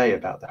made today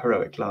about the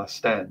heroic last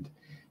stand.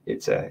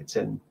 It's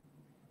an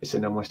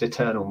almost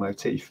eternal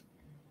motif.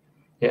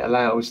 It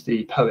allows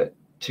the poet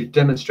to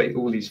demonstrate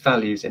all these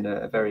values in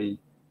a very,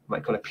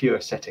 might call a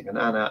pure setting,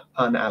 an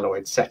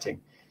unalloyed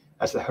setting,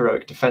 as the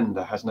heroic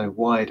defender has no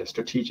wider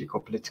strategic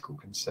or political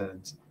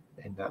concerns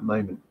in that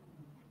moment.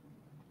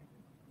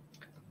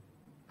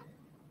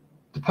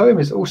 The poem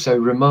is also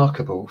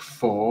remarkable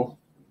for,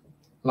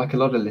 like a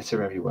lot of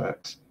literary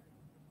works,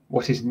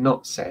 what is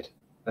not said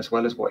as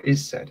well as what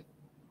is said.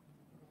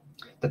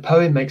 The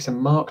poem makes a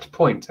marked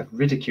point of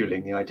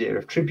ridiculing the idea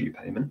of tribute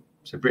payment.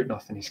 So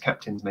Byrhtnoth and his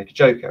captains make a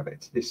joke of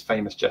it, this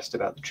famous jest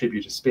about the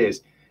tribute of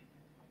spears.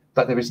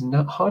 But there is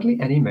hardly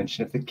any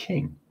mention of the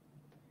king.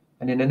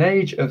 And in an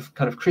age of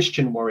kind of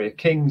Christian warrior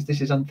kings, this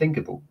is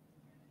unthinkable.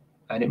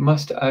 And it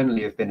must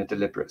only have been a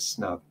deliberate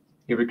snub.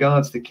 He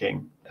regards the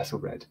king,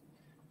 Ethelred,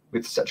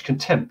 with such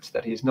contempt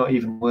that he is not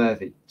even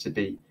worthy to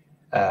be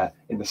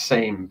in the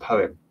same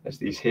poem as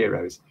these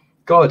heroes.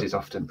 God is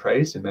often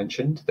praised and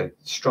mentioned, the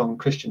strong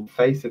Christian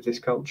faith of this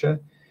culture,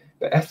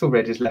 but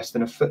Ethelred is less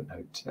than a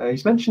footnote.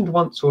 He's mentioned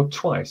once or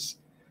twice,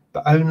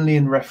 but only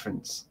in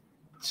reference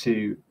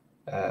to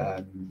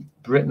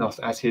Byrhtnoth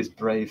as his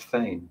brave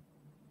thane.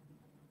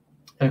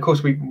 And of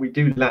course, we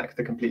do lack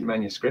the complete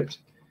manuscript,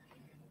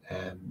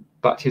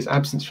 but his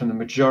absence from the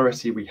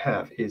majority we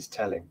have is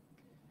telling.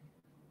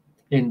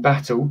 In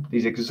battle,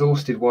 these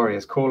exhausted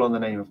warriors call on the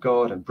name of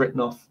God and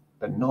Byrhtnoth,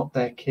 but not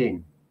their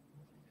king.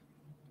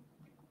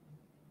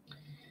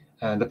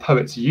 And the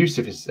poet's use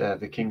of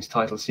the king's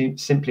title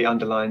simply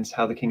underlines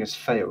how the king has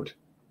failed,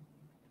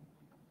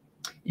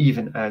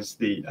 even as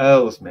the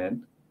earl's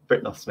men,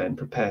 Byrhtnoth's men,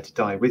 prepare to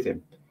die with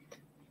him.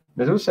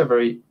 There's also a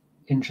very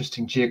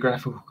interesting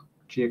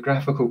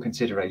geographical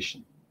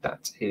consideration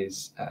that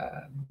is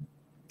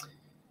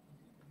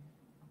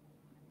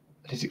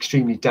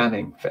extremely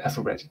damning for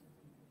Ethelred.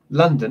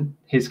 London,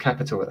 his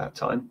capital at that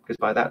time, because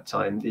by that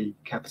time the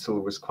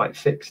capital was quite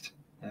fixed,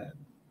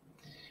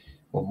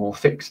 or more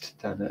fixed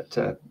than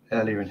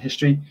earlier in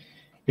history,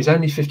 is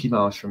only 50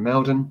 miles from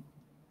Maldon.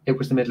 It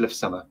was the middle of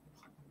summer.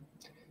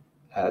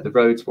 The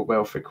roads were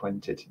well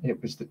frequented. It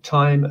was the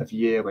time of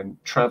year when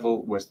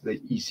travel was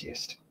the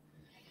easiest.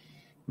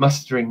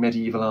 Mustering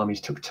medieval armies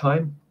took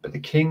time, but the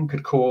king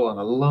could call on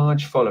a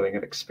large following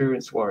of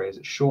experienced warriors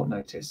at short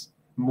notice,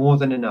 more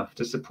than enough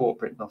to support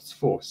Byrhtnoth's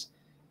force.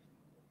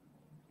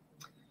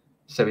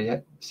 So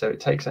it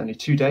takes only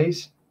 2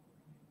 days,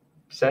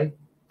 say,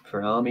 for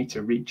an army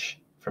to reach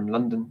from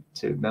London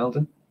to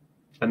Maldon,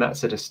 and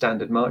that's at a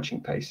standard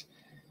marching pace.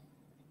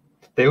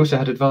 They also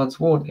had advance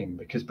warning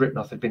because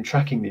Byrhtnoth had been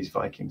tracking these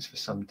Vikings for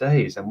some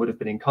days and would have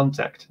been in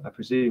contact, I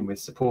presume, with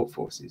support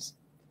forces.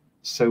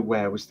 So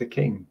where was the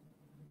king?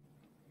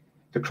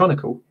 The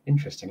Chronicle,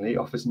 interestingly,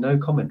 offers no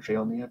commentary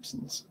on the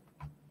absence.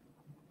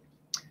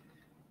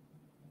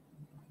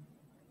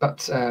 But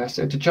so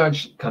to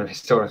judge kind of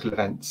historical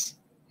events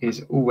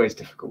is always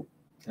difficult,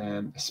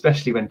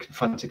 especially when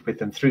confronted with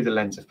them through the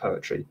lens of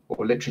poetry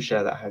or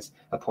literature that has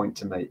a point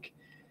to make.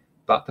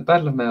 But the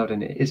Battle of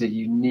Maldon is a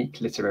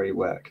unique literary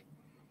work.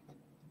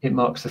 It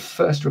marks the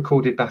first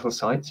recorded battle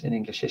site in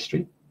English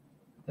history.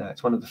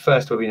 It's one of the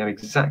first where we know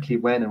exactly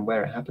when and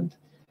where it happened.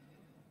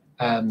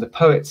 The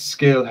poet's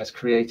skill has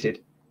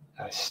created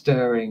a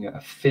stirring, a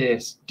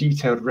fierce,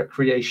 detailed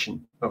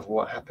recreation of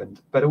what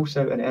happened, but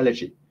also an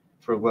elegy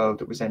for a world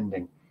that was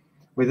ending.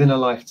 Within a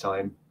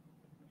lifetime,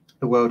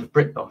 the world of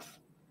Byrhtnoth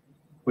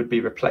would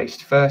be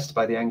replaced first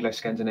by the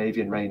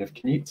Anglo-Scandinavian reign of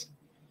Canute,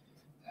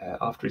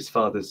 after his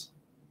father's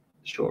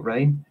short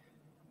reign,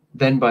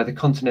 then by the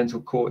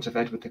continental court of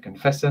Edward the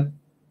Confessor,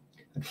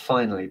 and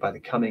finally by the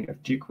coming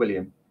of Duke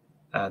William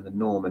and the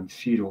Norman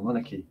feudal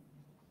monarchy.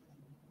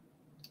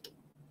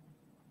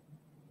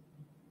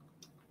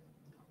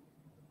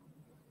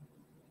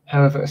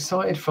 However,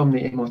 aside from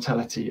the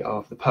immortality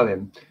of the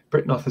poem,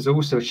 Byrhtnoth has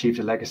also achieved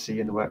a legacy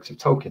in the works of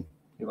Tolkien,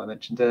 who I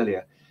mentioned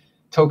earlier.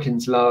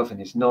 Tolkien's love and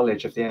his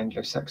knowledge of the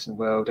Anglo-Saxon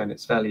world and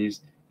its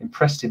values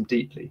impressed him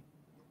deeply,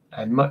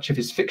 and much of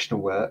his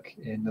fictional work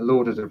in The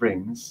Lord of the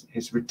Rings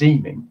is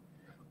redeeming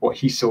what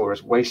he saw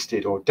as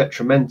wasted or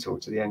detrimental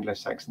to the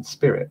Anglo-Saxon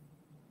spirit.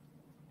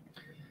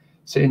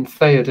 So in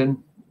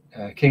Theoden,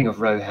 King of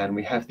Rohan,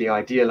 we have the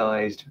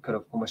idealized, kind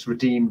of almost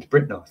redeemed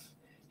Byrhtnoth.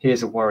 He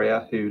is a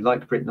warrior who,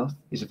 like Byrhtnoth,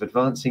 is of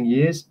advancing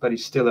years, but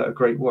he's still a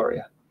great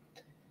warrior.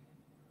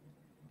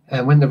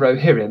 And when the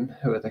Rohirrim,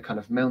 who are the kind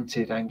of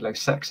mounted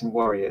Anglo-Saxon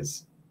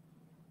warriors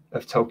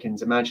of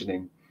Tolkien's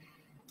imagining,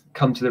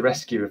 come to the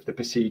rescue of the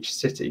besieged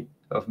city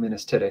of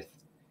Minas Tirith,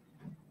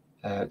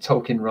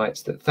 Tolkien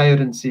writes that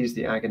Theoden sees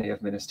the agony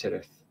of Minas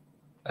Tirith,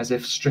 as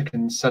if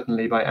stricken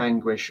suddenly by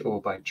anguish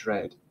or by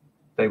dread.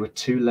 They were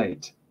too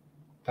late.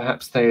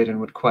 Perhaps Theoden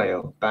would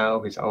quail,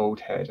 bow his old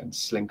head and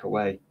slink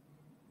away.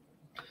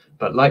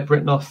 But like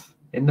Byrhtnoth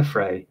in the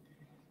fray,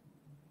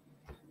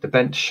 the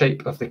bent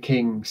shape of the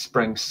king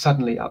sprang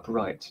suddenly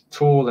upright.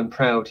 Tall and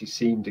proud he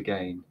seemed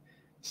again.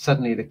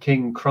 Suddenly the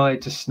king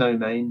cried to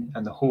Snowmane,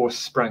 and the horse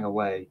sprang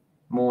away.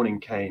 Morning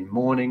came,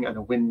 morning and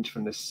a wind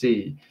from the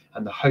sea,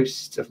 and the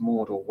hosts of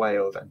Mordor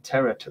wailed, and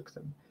terror took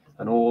them,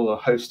 and all the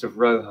host of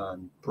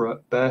Rohan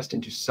burst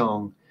into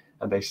song,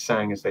 and they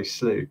sang as they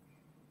slew.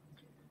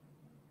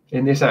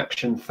 In this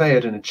action,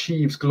 Theoden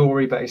achieves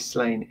glory but is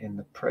slain in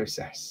the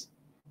process.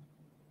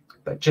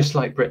 But just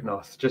like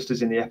Byrhtnoth, just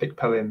as in the epic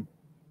poem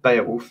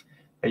Beowulf,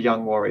 a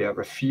young warrior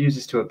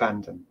refuses to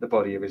abandon the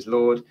body of his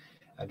lord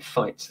and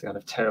fights the kind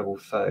of terrible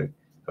foe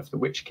of the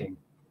Witch King.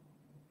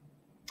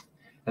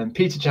 And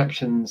Peter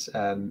Jackson's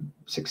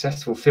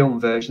successful film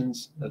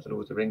versions of The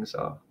Lord of the Rings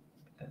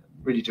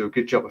really do a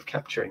good job of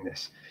capturing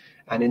this.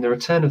 And in The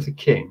Return of the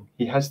King,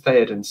 he has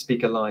Theoden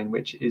speak a line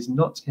which is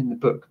not in the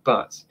book,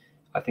 but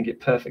I think it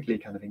perfectly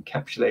kind of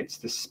encapsulates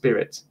the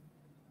spirit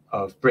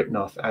of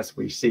Byrhtnoth as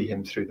we see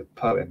him through the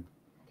poem.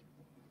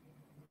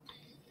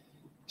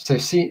 So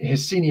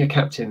his senior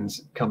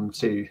captains come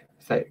to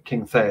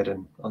King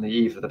Theoden on the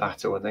eve of the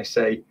battle, and they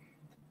say,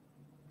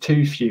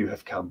 "Too few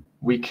have come.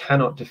 We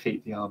cannot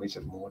defeat the armies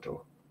of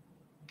Mordor."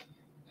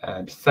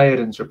 And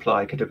Theoden's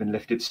reply could have been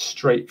lifted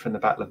straight from the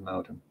Battle of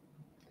Maldon.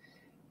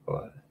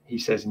 He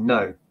says,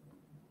 "No,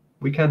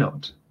 we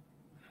cannot,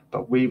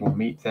 but we will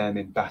meet them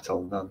in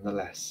battle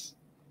nonetheless."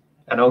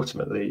 And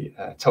ultimately,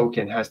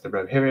 Tolkien has the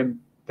Rohirrim,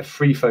 the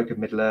free folk of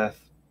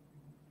Middle-earth.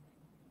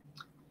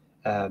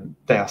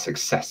 They are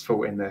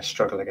successful in their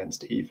struggle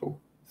against evil.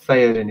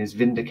 Theoden is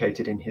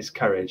vindicated in his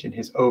courage, in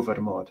his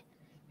overmod,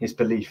 his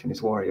belief in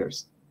his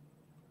warriors.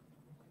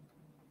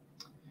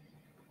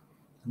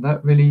 And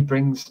that really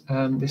brings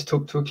this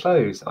talk to a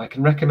close. I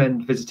can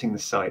recommend visiting the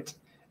site.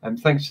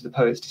 Thanks to the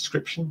poet's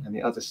description and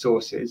the other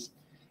sources,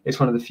 it's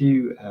one of the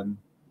few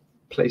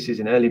places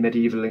in early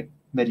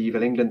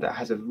medieval England that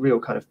has a real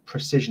kind of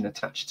precision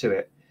attached to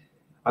it.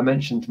 I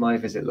mentioned my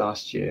visit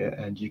last year,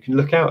 and you can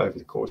look out over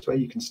the causeway.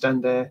 You can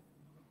stand there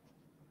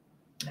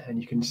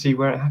and you can see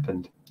where it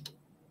happened.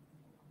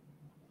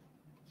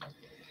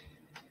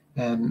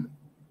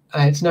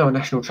 It's now a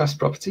National Trust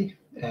property,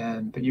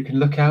 but you can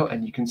look out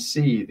and you can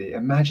see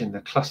imagine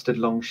the clustered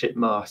longship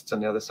masts on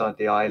the other side of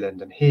the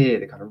island, and hear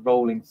the kind of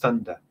rolling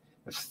thunder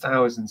of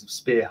thousands of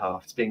spear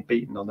hafts being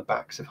beaten on the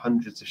backs of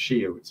hundreds of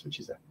shields, which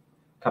is a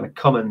kind of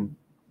common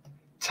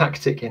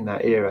tactic in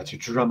that era to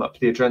drum up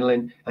the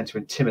adrenaline and to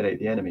intimidate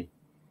the enemy.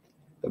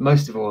 But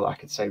most of all, I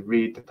could say,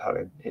 read the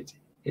poem.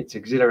 It's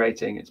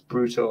exhilarating, it's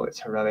brutal, it's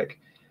heroic,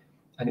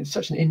 and it's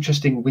such an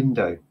interesting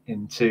window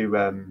into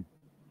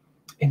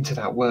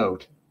that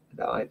world,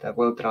 that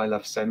world that I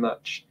love so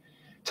much.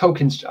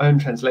 Tolkien's own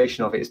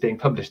translation of it is being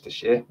published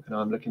this year, and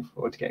I'm looking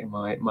forward to getting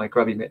my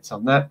grubby mitts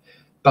on that.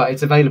 But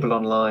it's available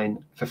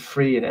online for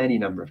free in any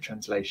number of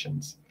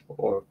translations.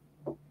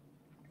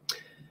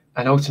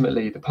 And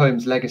ultimately, the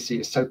poem's legacy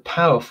is so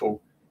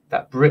powerful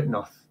that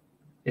Byrhtnoth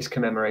is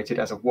commemorated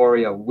as a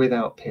warrior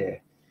without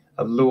peer,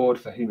 a lord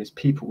for whom his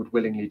people would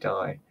willingly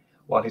die,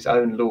 while his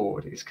own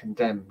lord is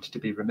condemned to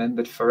be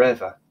remembered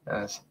forever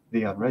as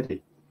the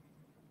Unready.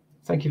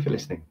 Thank you for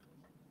listening.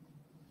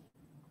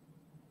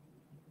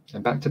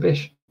 And back to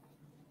Bish.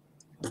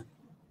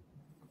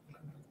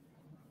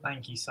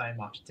 Thank you so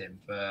much, Tim,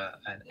 for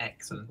an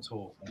excellent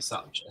talk on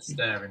such a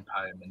stirring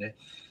poem. And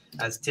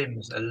as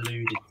Tim's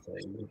alluded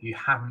to, if you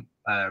haven't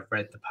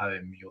read the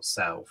poem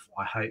yourself,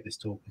 I hope this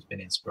talk has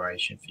been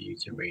inspiration for you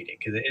to read it,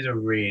 because it is a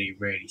really,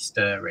 really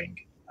stirring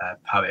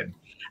poem.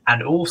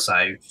 And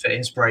also for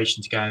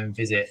inspiration to go and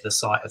visit the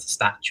site of the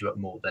statue at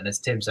Maldon. As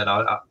Tim said,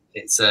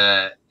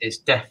 it's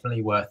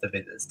definitely worth a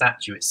visit. The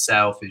statue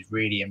itself is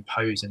really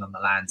imposing on the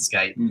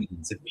landscape.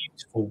 It's a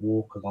beautiful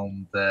walk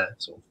along the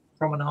sort of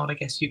promenade, I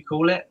guess you'd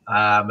call it.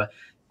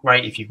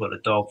 Great if you've got a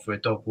dog for a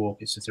dog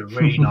walk. It's just a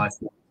really nice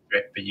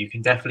trip, but you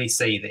can definitely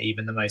see that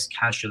even the most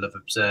casual of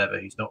observer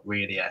who's not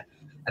really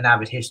an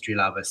avid history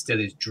lover still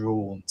is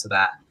drawn to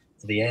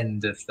the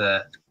end of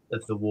the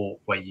walk,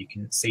 where you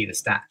can see the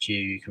statue,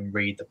 you can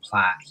read the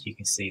plaque, you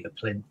can see the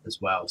plinth as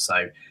well.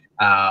 So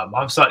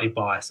I'm slightly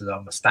biased as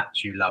I'm a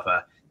statue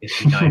lover, if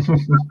you know, but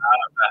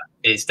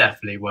it's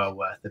definitely well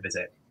worth the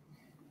visit.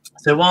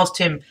 So whilst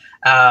Tim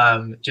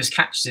just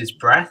catches his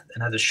breath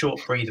and has a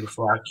short breather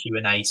before our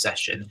Q&A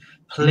session,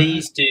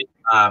 please do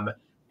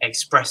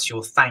express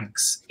your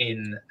thanks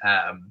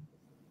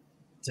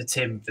to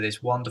Tim for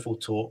this wonderful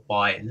talk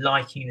by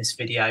liking this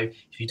video.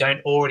 If you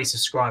don't already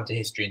subscribe to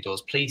History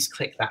Indoors, please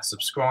click that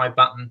subscribe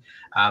button,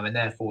 and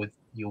therefore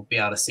you'll be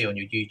able to see on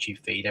your YouTube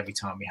feed every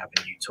time we have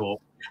a new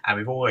talk. And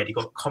we've already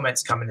got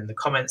comments coming in the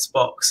comments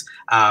box,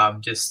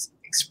 just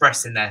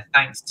expressing their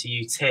thanks to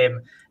you,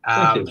 Tim.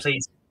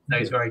 Please,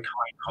 those very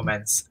kind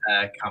comments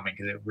coming,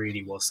 because it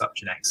really was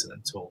such an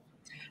excellent talk.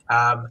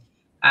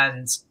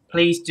 And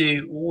please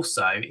do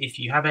also, if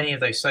you have any of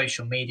those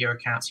social media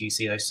accounts, you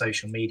see those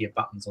social media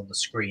buttons on the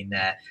screen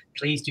there,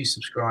 please do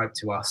subscribe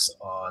to us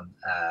on,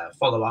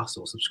 follow us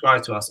or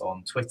subscribe to us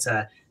on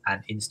Twitter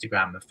and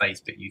Instagram and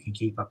Facebook. You can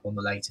keep up on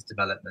the latest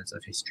developments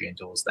of History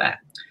Indoors there.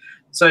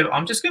 So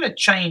I'm just going to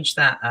change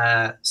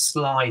that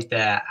slide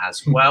there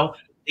as well.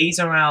 These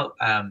are our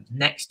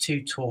next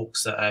two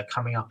talks that are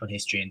coming up on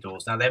History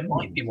Indoors. Now, there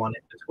might be one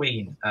in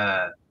between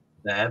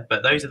there,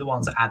 but those are the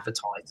ones that are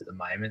advertised at the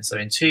moment. So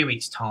in 2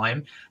 weeks'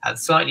 time, at a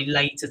slightly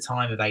later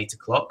time of 8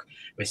 o'clock,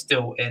 we're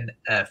still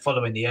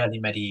following the early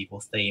medieval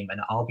theme, and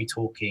I'll be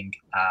talking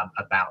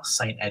about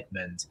St.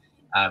 Edmund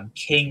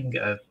king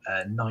of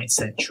 9th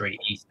century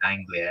East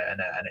Anglia, and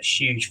a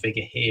huge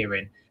figure here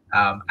in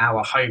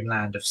our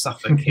homeland of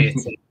Suffolk here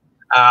too.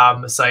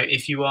 So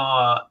if you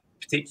are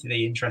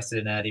particularly interested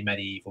in early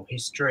medieval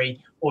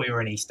history, or you're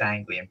an East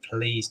Anglian,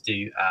 please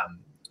do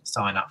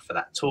sign up for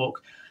that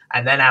talk.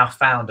 And then our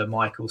founder,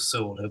 Michael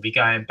Sewell, who'll be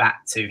going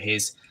back to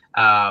his,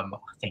 I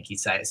think he'd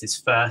say it's his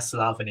first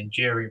love and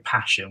enduring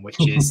passion, which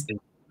is the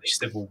English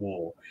Civil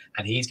War.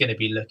 And he's going to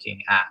be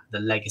looking at the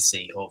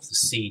legacy of the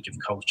siege of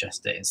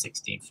Colchester in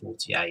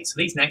 1648. So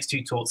these next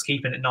two talks,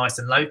 keeping it nice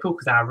and local,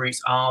 because our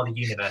roots are the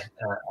universe,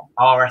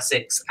 are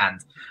Essex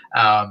and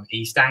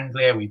East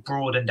Anglia. We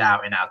broadened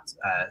out in our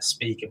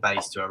speaker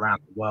base to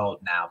around the world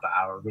now, but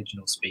our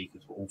original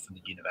speakers were all from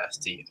the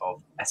University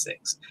of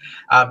Essex.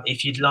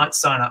 If you'd like to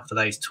sign up for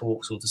those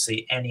talks or to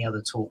see any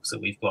other talks that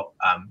we've got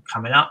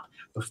coming up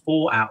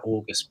before our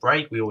August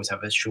break, we always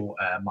have a short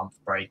month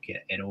break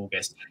in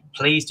August.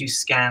 Please do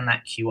scan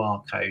that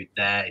QR code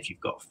there if you've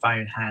got a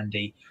phone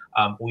handy,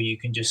 or you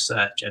can just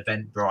search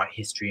Eventbrite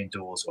History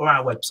Indoors or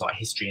our website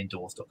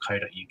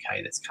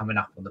historyindoors.co.uk that's coming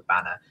up on the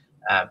banner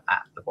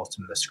at the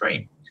bottom of the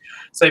screen.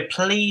 So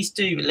please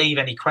do leave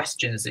any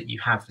questions that you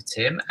have for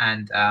Tim,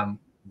 and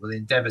we'll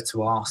endeavour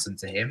to ask them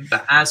to him.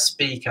 But as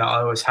speaker,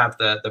 I always have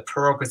the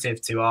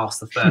prerogative to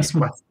ask the first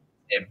question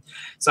to him.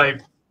 So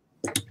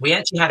we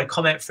actually had a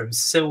comment from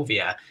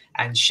Sylvia,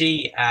 and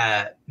she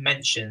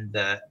mentioned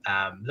that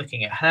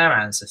looking at her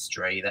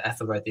ancestry, that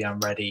Ethelred the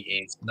Unready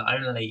is not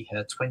only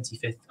her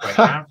 25th great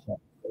grandfather,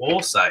 but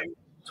also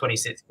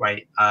 26th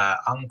great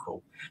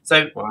uncle.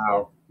 So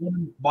wow.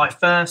 My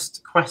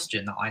first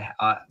question that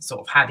I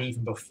sort of had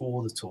even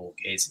before the talk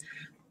is,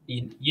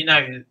 you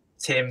know,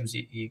 Tim's,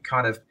 you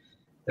kind of,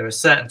 there are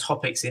certain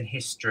topics in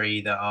history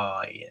that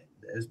are,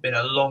 there's been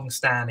a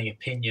long-standing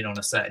opinion on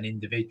a certain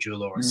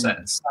individual or a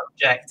certain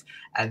subject,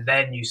 and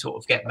then you sort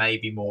of get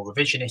maybe more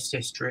revisionist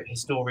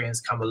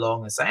historians come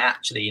along and say,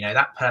 actually, you know,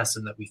 that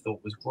person that we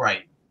thought was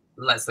great,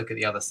 let's look at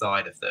the other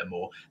side of them,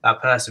 or that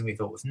person we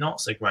thought was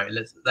not so great,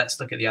 let's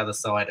look at the other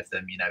side of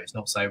them. You know, it's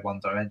not so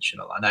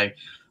one-dimensional. I know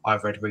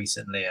I've read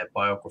recently a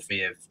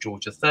biography of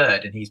George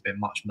III, and he's been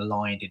much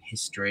maligned in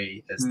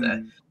history as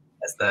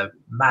the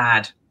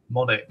mad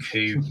monarch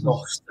who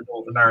lost the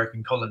North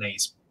American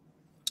colonies.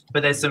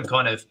 But there's some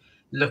kind of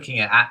looking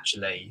at,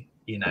 actually,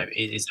 you know,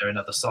 is there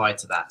another side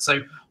to that?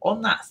 So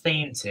on that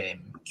theme,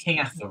 Tim, King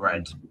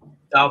Ethelred,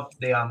 dubbed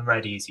the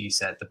Unready, as you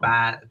said, the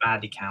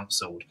badly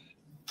counselled,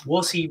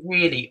 was he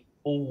really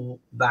all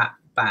that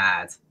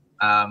bad?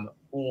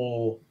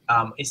 Or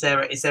is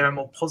there a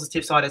more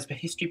positive side? Has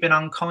history been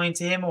unkind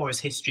to him, or has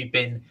history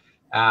been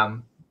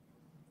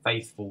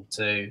faithful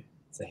to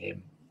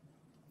him?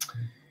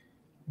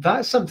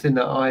 That's something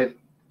that I've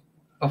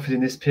often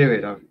in this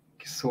period I've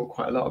thought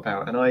quite a lot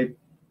about, and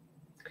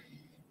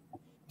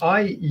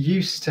I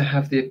used to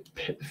have the,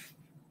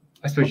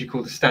 I suppose you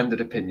call the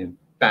standard opinion,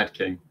 bad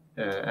king,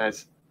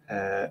 as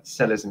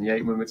Sellers and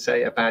Yeatman would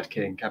say, a bad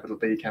king, capital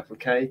B, capital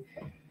K.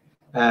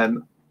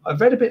 I've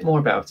read a bit more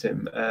about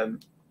him.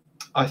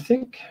 I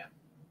think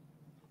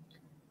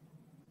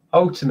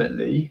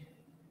ultimately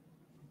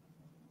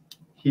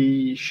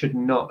he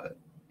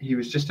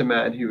was just a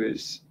man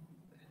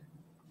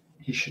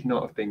he should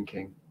not have been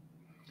king.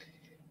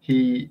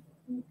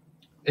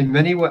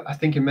 I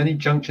think in many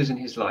junctures in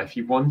his life,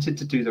 he wanted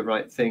to do the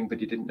right thing, but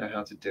he didn't know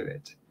how to do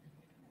it.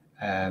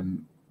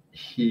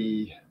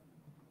 He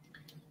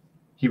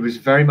was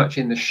very much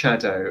in the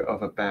shadow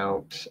of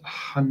about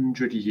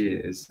 100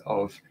 years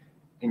of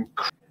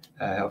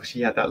obviously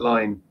he had that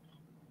line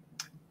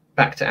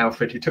back to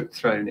Alfred, who took the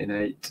throne in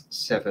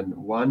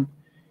 871,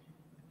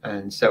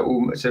 and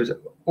so it was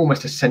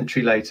almost a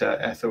century later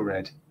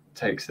Ethelred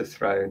takes the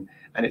throne,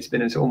 and it's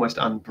been an almost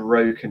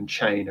unbroken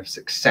chain of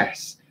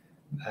success,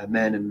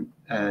 men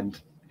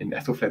and in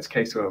Ethelfred's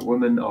case a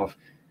woman, of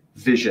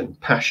vision,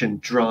 passion,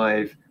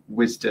 drive,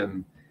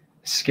 wisdom,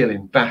 skill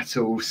in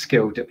battle,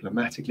 skill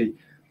diplomatically.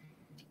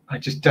 I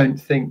just don't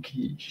think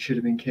he should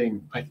have been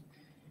king.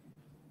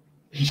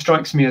 He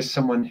strikes me as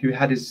someone who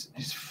had his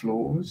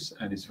flaws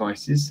and his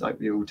vices, like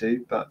we all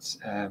do, but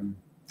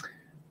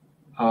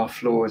our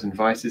flaws and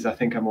vices, I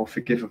think, are more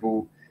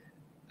forgivable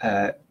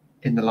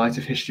in the light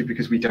of history,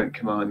 because we don't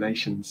command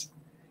nations.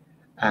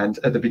 And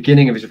at the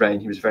beginning of his reign,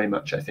 he was very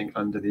much, I think,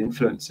 under the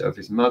influence of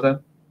his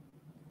mother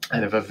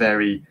and of a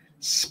very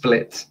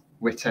split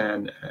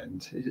Witan,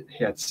 and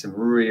he had some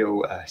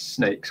real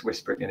snakes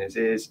whispering in his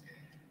ears.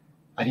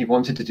 And he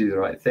wanted to do the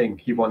right thing.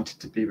 He wanted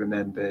to be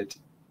remembered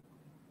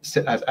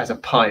as a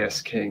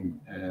pious king,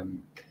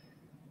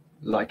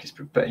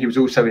 but he was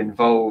also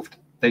involved,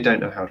 they don't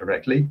know how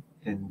directly,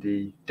 in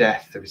the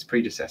death of his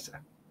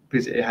predecessor,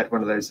 because it had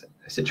one of those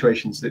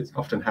situations that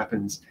often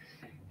happens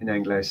in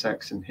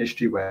Anglo-Saxon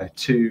history where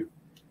two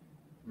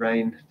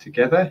reign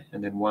together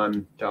and then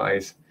one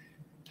dies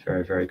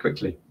very, very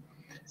quickly.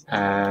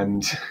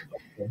 And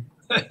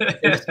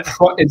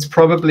it's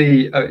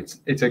probably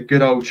it's a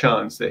good old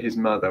chance that his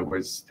mother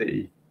was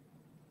the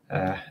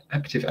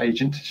active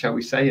agent, shall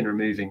we say, in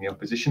removing the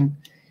opposition.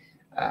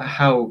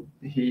 How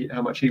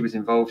much he was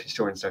involved,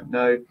 historians don't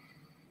know.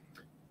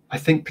 I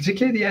think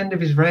particularly at the end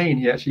of his reign,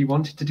 he actually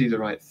wanted to do the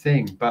right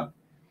thing, but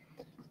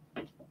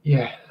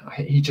yeah,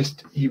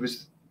 he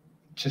was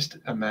just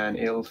a man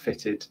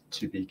ill-fitted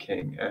to be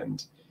king,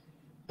 and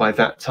by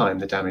that time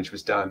the damage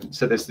was done.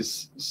 So there's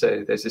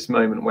this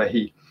moment where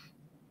he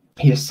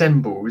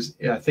assembles,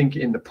 I think,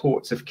 in the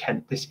ports of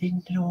Kent, this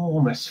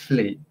enormous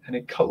fleet and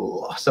a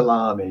colossal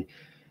army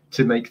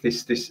to make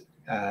this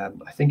I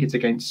think it's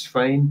against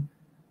Sweyn,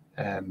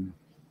 when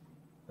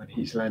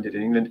he's landed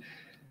in England.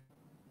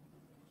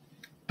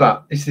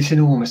 But it's this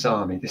enormous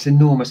army, this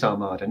enormous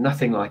armada,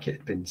 nothing like it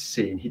had been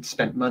seen. He'd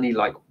spent money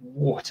like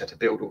water to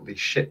build all these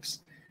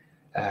ships,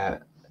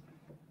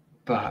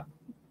 but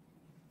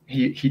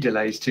he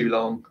delays too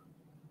long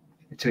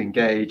to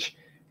engage.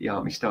 The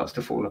army starts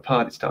to fall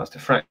apart, it starts to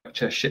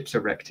fracture, ships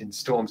are wrecked in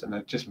storms, and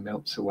that just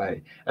melts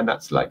away. And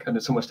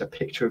it's almost a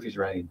picture of his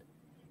reign.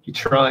 He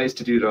tries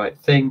to do the right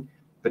thing,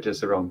 but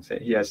does the wrong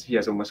thing. He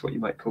has almost what you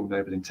might call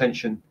noble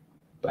intention,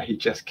 but he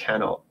just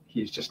cannot.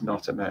 He's just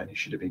not a man who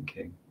should have been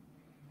king.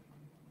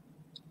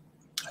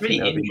 Really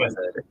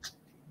interesting.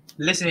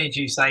 Listening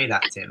to you say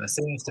that, Tim, there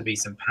seems to be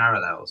some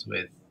parallels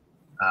with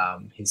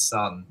his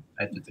son,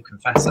 Edward the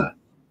Confessor,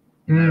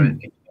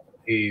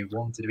 who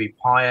wanted to be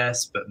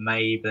pious, but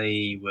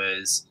maybe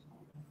was,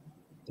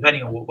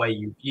 depending on what way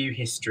you view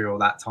history or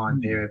that time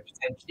period,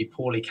 potentially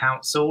poorly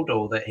counselled,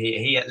 or that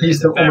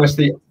he's almost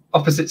the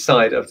opposite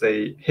side of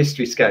the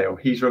history scale.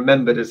 He's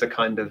remembered as a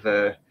kind of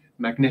a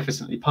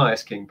magnificently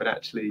pious king, but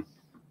actually,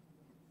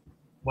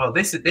 well,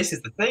 this is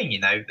the thing,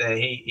 that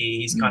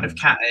he's kind of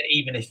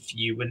even if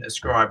you wouldn't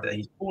ascribe that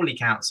he's poorly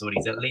counselled,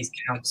 he's at least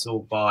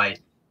counselled by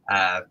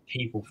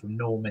people from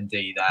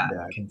Normandy that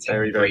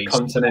very, very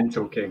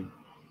continental king.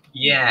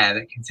 Yeah,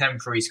 that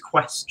contemporaries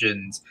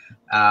questioned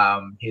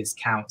his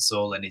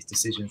counsel and his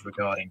decisions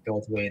regarding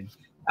Godwin.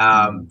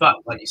 But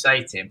like you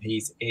say, Tim,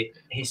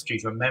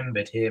 history's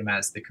remembered him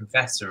as the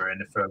Confessor,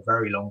 and for a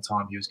very long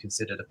time he was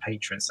considered a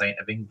patron saint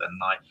of England.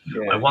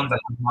 I wonder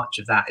how much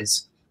of that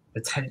is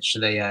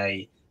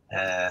potentially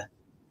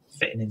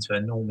fitting into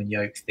a Norman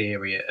yoke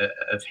theory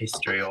of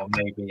history, or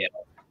maybe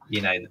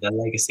the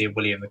legacy of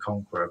William the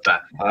Conqueror.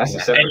 But that's a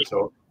separate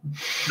talk.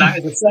 That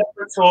is a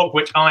separate talk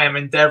which I am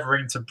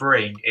endeavouring to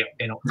bring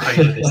in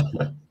October this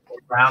year,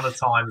 around the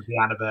time of the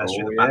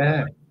anniversary of the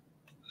Battle.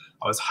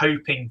 I was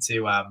hoping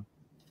to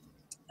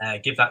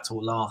give that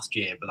talk last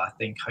year, but I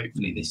think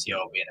hopefully this year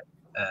I'll be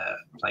in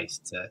a place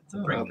to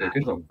bring that. A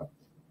good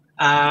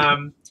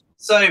one.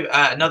 So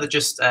another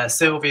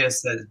Sylvia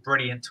says,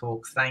 brilliant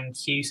talk,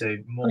 thank you. So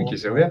thank you,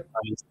 Sylvia.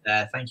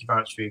 Thank you very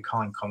much for your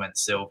kind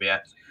comments,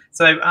 Sylvia.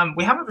 So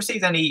we haven't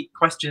received any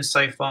questions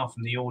so far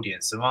from the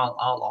audience, so I'll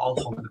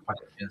hold the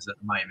questions at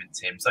the moment,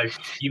 Tim. So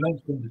you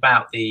mentioned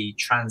about the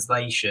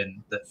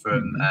translation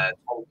from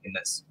Tolkien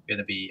that's going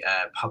to be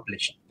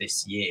published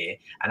this year,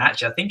 and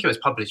actually I think it was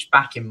published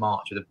back in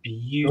March with a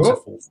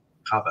beautiful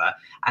cover,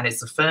 and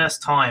it's the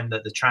first time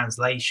that the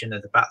translation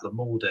of the Battle of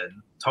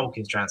Maldon,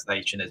 Tolkien's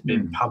translation, has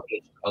been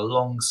published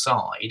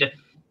alongside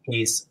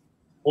his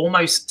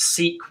almost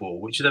sequel,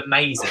 which is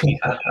amazing.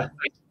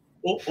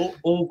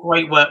 All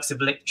great works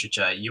of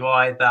literature, you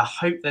either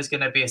hope there's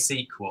going to be a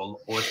sequel,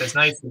 or if there's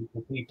no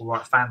sequel, people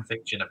write fan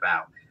fiction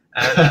about.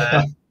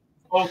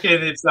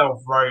 Tolkien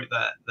himself wrote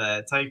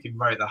Tolkien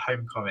wrote the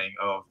Homecoming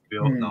of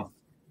Byrhtnoth.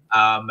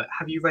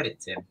 Have you read it,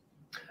 Tim?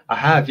 I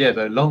have, yeah,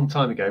 but a long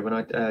time ago when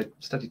I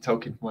studied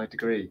Tolkien for my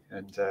degree,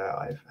 and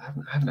I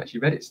haven't actually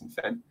read it since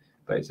then.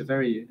 But it's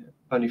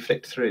only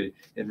flicked through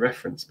in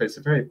reference, but it's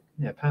a very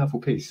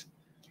powerful piece.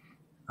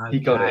 Okay, he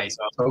got it.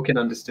 Tolkien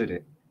understood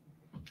it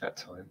at that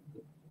time.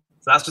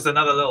 So that's just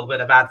another little bit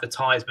of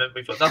advertisement.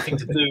 We've got nothing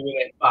to do with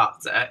it,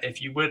 but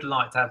if you would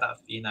like to have that,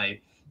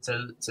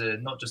 to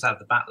not just have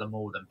the Battle of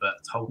Maldon, but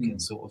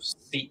Tolkien's sort of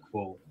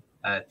sequel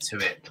to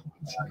it,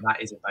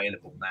 that is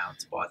available now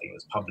to buy. I think it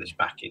was published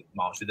back in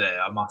March.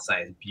 I must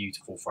say, it's a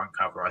beautiful front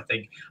cover.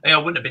 I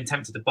wouldn't have been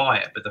tempted to buy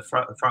it, but the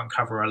front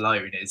cover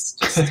alone is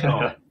just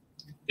go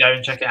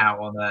and check it out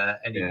on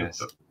any good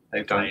book.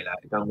 They've done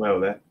well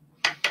there.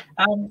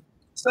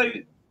 So,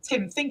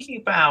 Tim,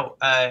 thinking about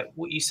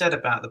what you said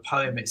about the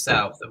poem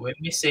itself, that we're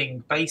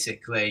missing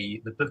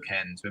basically the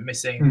bookends. We're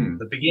missing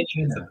the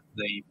beginning of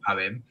the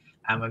poem,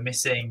 and we're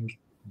missing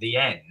the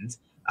end.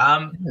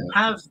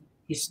 Have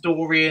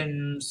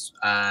historians,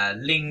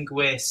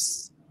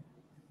 linguists,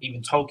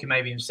 even Tolkien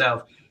maybe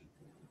himself,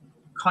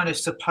 kind of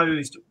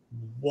supposed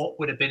what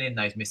would have been in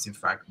those missing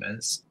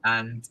fragments?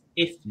 And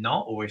if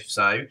not, or if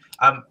so,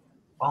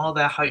 are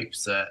there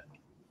hopes that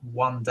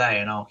one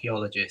day an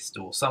archaeologist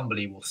or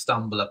somebody will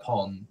stumble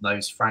upon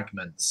those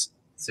fragments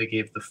to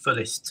give the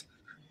fullest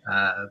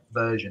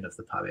version of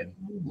the poem?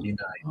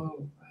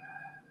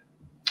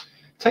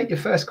 Take your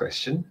first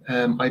question.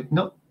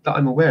 Not that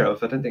I'm aware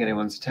of. I don't think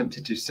anyone's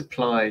attempted to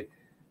supply,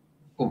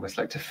 almost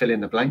like to fill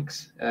in the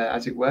blanks,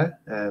 as it were.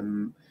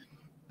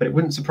 But it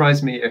wouldn't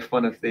surprise me if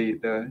one of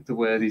the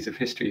worthies of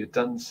history had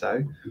done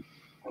so.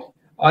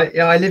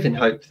 I live in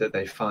hope that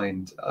they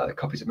find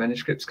copies of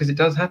manuscripts, because it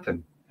does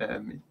happen.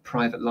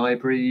 Private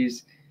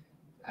libraries,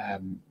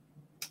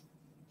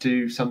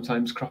 do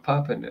sometimes crop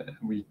up, and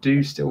we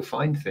do still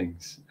find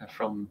things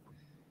from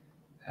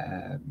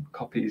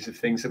copies of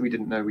things that we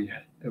didn't know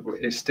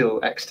is still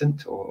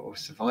extant or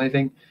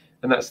surviving,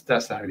 and that's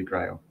the Holy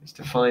Grail, is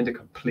to find a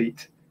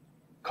complete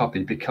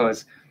copy,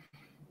 because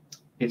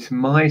it's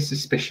my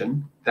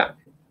suspicion that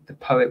the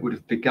poet would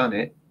have begun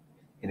it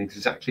in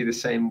exactly the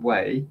same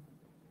way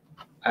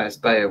as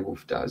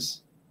Beowulf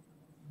does,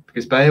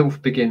 because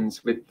Beowulf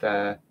begins with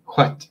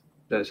what,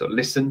 the sort of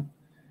listen,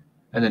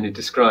 and then it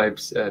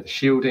describes the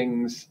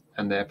shieldings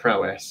and their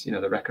prowess, you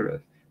know,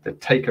 the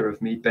taker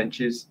of mead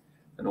benches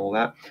and all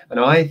that. And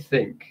I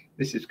think,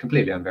 this is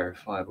completely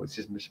unverifiable, this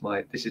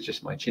is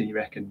just my chinny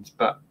reckons,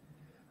 but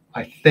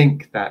I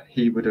think that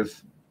he would have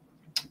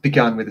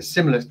begun with a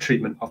similar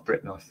treatment of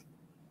Byrhtnoth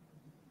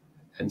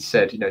and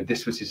said, you know,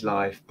 this was his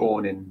life,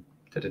 born in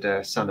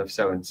son of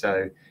so and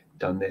so,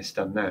 done this,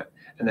 done that.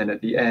 And then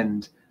at the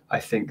end, I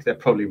think there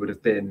probably would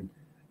have been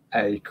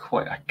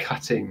quite a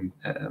cutting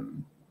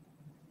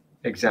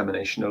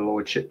examination of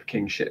lordship,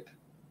 kingship,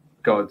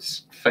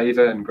 God's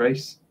favour and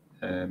grace,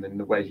 and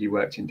the way he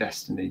worked in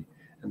destiny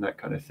and that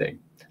kind of thing.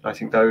 And I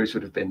think those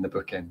would have been the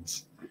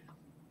bookends.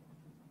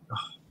 Oh,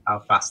 how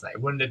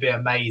fascinating. Wouldn't it be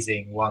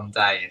amazing one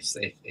day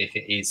if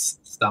it is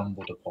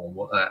stumbled upon?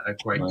 What a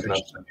great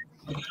Christian.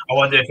 I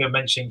wonder if you're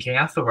mentioning King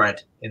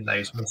Ethelred in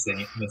those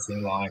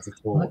missing lines at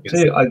all.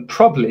 I'd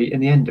probably, in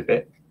the end of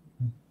it,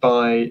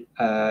 by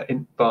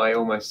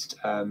almost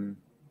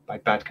by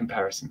bad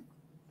comparison,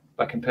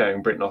 by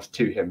comparing Byrhtnoth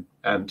to him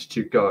and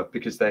to God,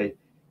 because they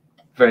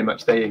very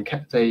much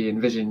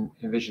envisioned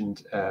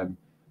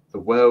the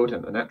world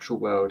and the natural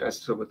world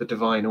as sort of the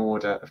divine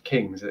order of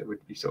kings that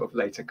would be sort of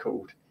later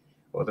called,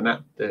 or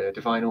the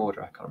divine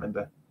order. I can't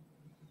remember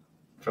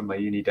from my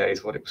uni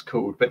days what it was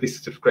called, but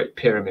this sort of great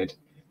pyramid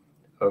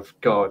of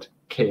God,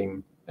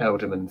 king,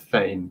 ealdorman,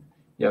 thane,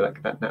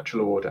 like that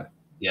natural order.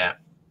 Yeah.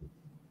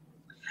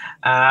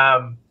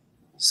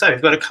 So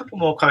we've got a couple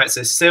more comments.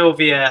 So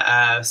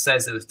Sylvia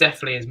says it was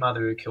definitely his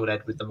mother who killed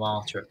Edward the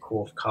Martyr at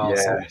Corfe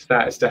Castle. Yeah,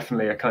 that is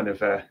definitely a kind of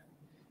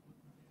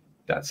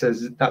that's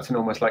an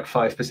almost like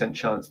 5%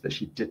 chance that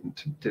she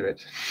didn't do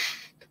it.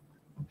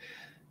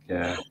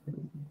 Yeah.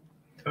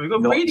 We've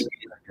got really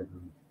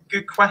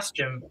good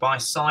question by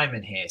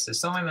Simon here. So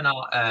Simon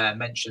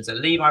mentions that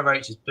Levi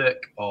Roach's book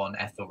on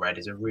Ethelred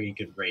is a really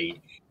good read,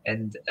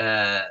 and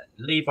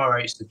Levi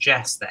Roach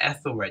suggests that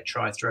Ethelred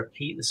tries to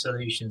repeat the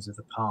solutions of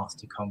the past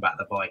to combat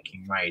the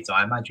Viking raids.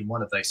 I imagine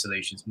one of those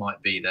solutions might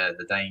be the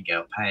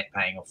Danegeld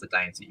paying off the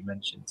Danes that you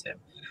mentioned, Tim.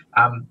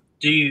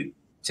 Do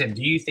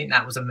you think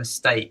that was a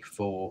mistake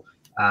for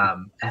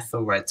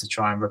Ethelred to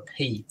try and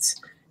repeat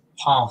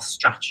past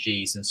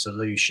strategies and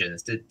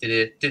solutions? Did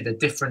the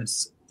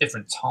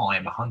different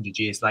time 100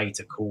 years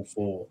later call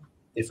for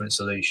different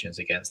solutions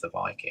against the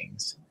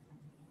Vikings?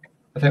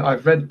 I think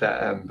I've read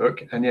that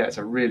book, and yeah, it's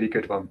a really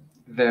good one.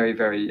 Very,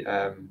 very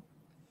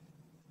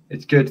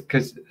it's good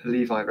because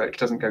Levi Roach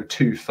doesn't go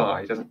too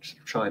far. He doesn't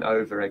try and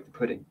over egg the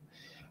pudding.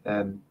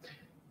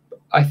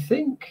 I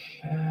think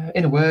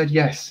in a word,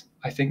 yes,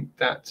 I think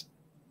that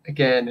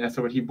again,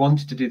 Ethelred, he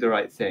wanted to do the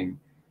right thing,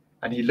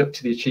 and he looked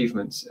to the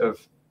achievements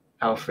of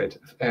Alfred,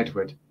 of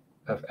Edward,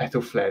 of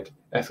Ethelfled,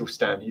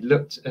 Ethelstan. He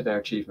looked at their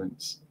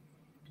achievements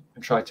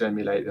and tried to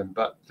emulate them,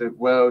 but the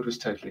world was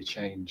totally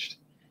changed.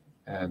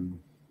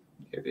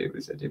 It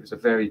was a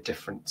very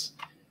different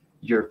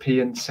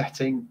European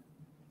setting,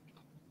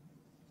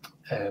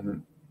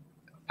 and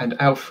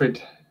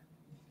Alfred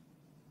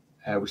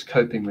was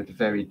coping with a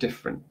very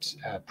different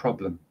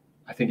problem.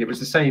 I think it was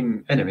the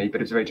same enemy,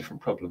 but it was a very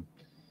different problem.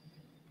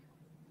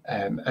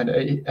 And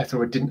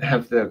Ethelred didn't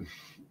have the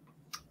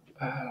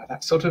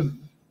that sort of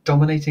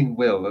dominating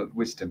will of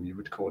wisdom, you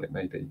would call it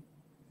maybe,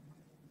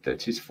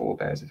 that his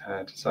forebears had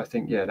had. So I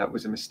think, yeah, that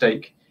was a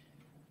mistake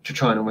to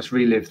try and almost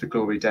relive the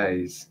glory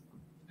days.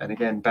 And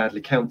again,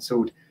 badly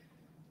counselled.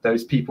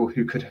 Those people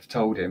who could have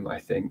told him, I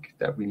think,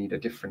 that we need a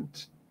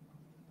different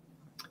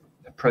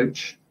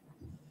approach,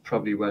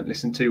 probably weren't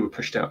listened to, were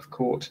pushed out of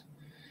court.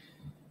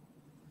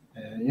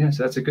 Yeah,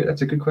 so that's a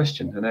good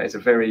question, and that is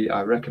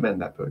I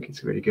recommend that book.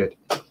 It's really good.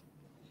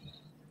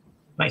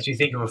 Makes me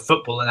think of a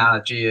football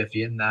analogy of,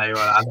 I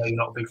know you're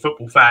not a big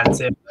football fan,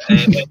 Tim,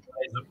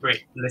 but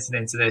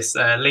listening to this,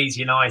 Leeds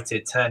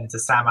United turned to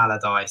Sam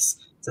Allardyce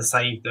to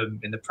save them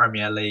in the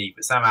Premier League.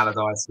 But Sam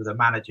Allardyce was a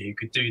manager who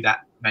could do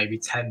that maybe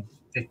 10,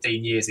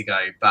 15 years ago,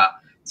 but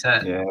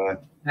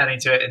turning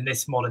to it in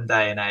this modern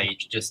day and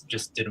age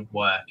just didn't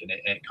work, and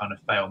it kind of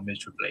failed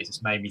miserably. It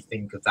just made me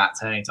think of that,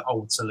 turning to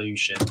old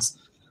solutions.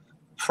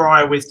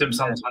 Prior wisdom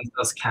sometimes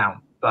does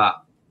count,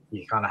 but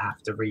you kind of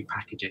have to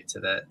repackage it to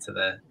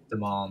the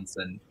demands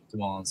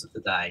of the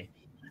day.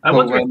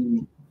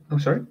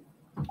 Sorry.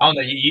 Oh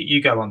no,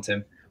 you go on,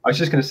 Tim. I was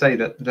just going to say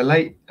that the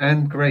late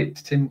and great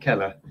Tim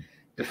Keller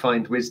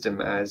defined wisdom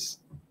as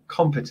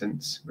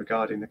competence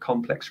regarding the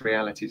complex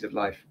realities of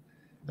life,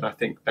 and I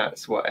think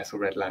that's what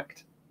Ethelred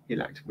lacked. He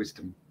lacked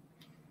wisdom.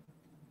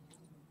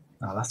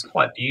 Oh, that's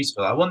quite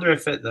beautiful. I wonder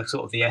if the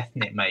sort of the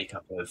ethnic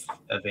makeup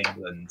of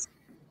England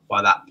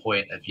by that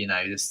point of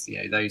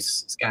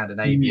those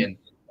Scandinavian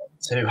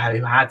who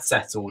had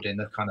settled in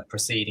the kind of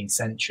preceding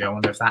century. I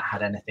wonder if that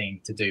had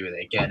anything to do with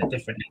it. Again, a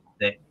different.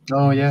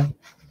 Oh yeah.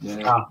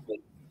 And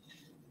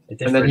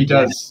then he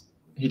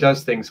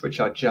does things which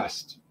are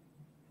just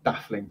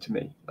baffling to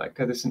me, like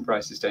the St.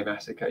 Brice's Day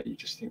massacre. You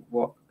just think,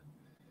 what?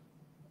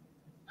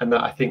 And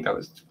that, I think that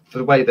was, for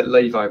the way that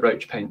Levi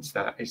Roche paints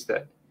that, is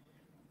that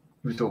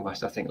he was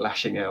almost, I think,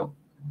 lashing out.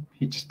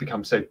 He just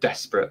become so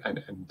desperate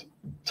and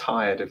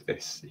tired of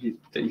this. He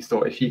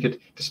thought if he could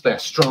display a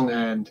strong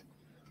hand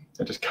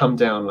and just come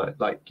down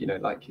like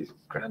his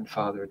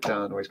grandfather had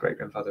done, or his great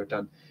grandfather had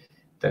done,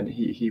 then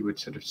he would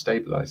sort of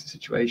stabilize the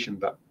situation.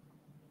 But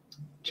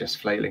just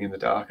flailing in the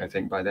dark, I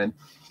think, by then.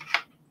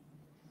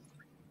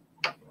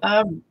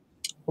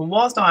 Well,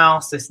 whilst I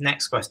ask this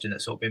next question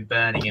that's sort of been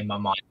burning in my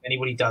mind, if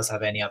anybody does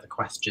have any other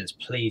questions,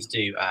 please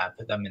do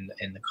put them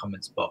in the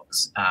comments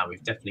box.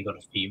 We've definitely got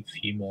a few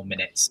more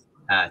minutes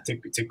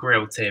to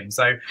grill Tim.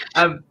 So,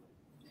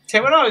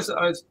 Tim, when I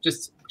was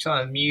just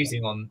kind of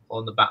musing on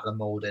the Battle of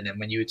Maldon, and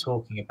when you were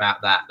talking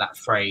about that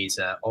phrase,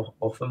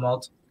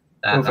 Offermod.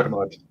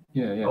 Offermod.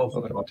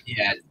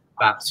 Yeah,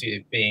 about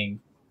being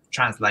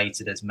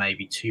translated as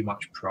maybe too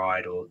much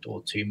pride or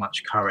too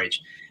much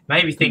courage.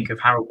 Made me think of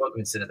Harold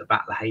Godwinson at the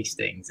Battle of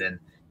Hastings, and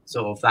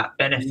sort of that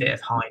benefit of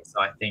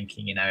hindsight,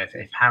 thinking,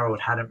 if Harold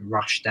hadn't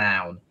rushed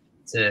down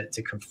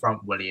to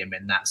confront William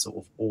in that sort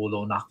of all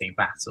or nothing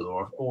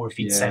battle, or if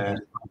he'd sent his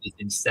brothers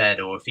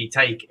instead, or if he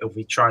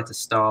tried to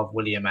starve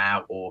William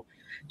out, or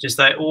just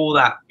like all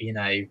that,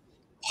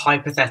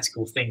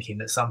 hypothetical thinking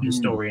that some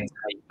historians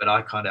hate, but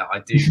I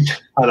do.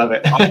 I love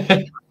it.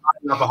 I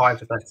love a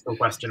hypothetical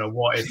question, or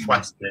what if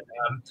question.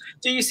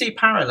 Do you see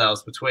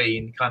parallels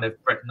between kind of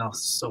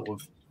Byrhtnoth's sort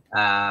of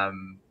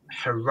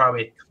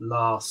heroic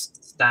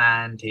last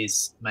stand,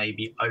 his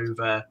maybe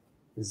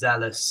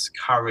overzealous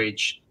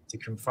courage to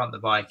confront the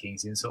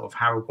Vikings, in sort of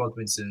Harold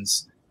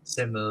Godwinson's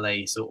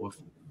similarly sort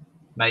of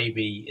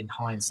maybe in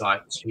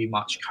hindsight too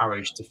much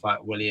courage to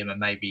fight William, and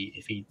maybe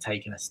if he'd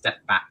taken a step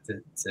back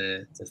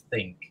to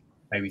think,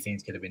 maybe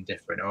things could have been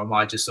different? Or am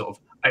I just sort of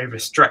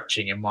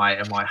overstretching in my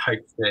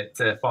hope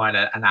to find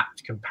an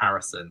apt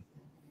comparison?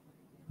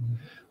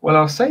 Well,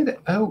 I'll say that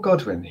Earl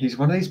Godwin, he's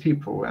one of these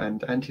people,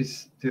 and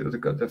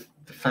the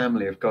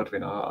family of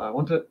Godwin. I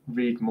want to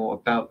read more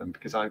about them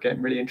because I'm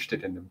getting really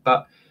interested in them.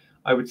 But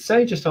I would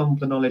say, just on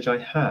the knowledge I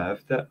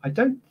have, that I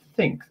don't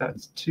think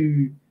that's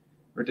too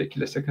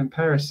ridiculous a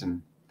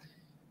comparison,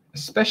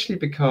 especially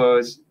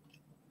because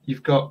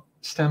you've got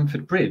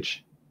Stamford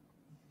Bridge,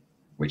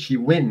 which he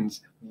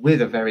wins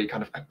with a very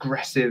kind of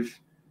aggressive,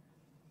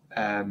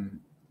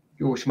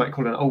 you might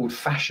call it an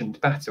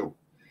old-fashioned battle,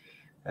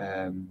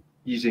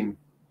 using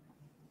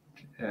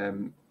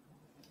the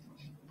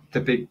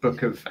big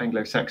book of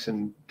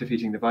Anglo-Saxon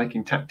defeating the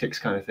Viking tactics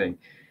kind of thing.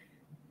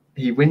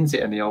 He wins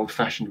it in the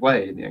old-fashioned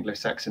way, in the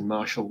Anglo-Saxon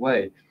martial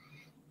way.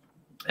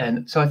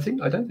 And so I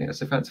don't think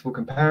that's a fanciful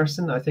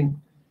comparison. I think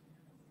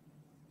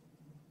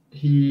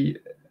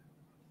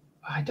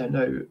I don't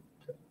know,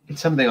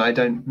 it's something I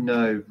don't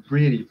know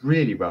really,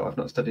 really well. I've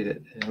not studied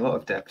it in a lot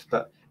of depth,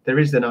 but there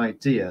is an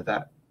idea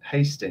that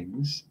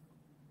Hastings,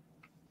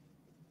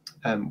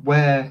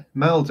 where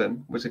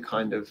Maldon was a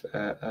kind of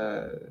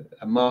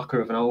a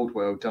marker of an old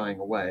world dying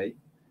away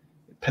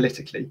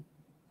politically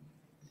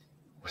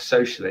or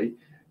socially,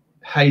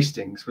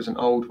 Hastings was an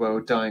old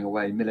world dying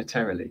away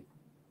militarily,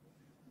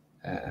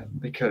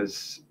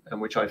 because,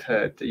 and which I've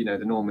heard, that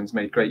the Normans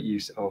made great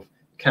use of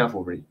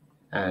cavalry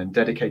and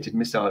dedicated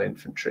missile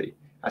infantry,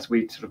 as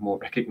we sort of more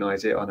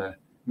recognise it on a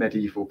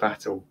medieval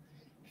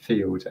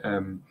battlefield.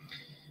 And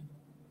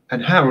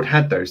Harold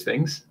had those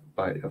things,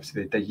 but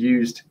obviously they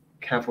used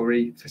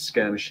cavalry for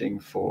skirmishing,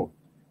 for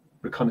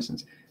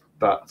reconnaissance,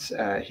 but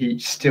he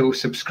still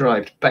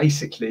subscribed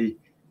basically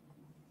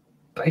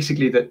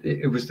that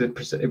it was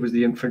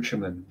the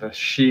infantryman, the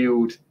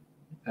shield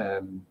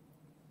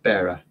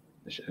bearer,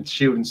 and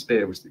shield and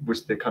spear was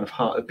the kind of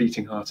heart, the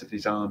beating heart of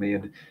his army,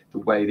 and the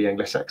way the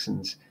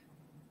Anglo-Saxons,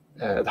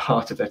 the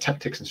heart of their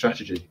tactics and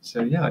strategy.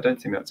 So yeah, I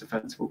don't think that's a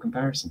fanciful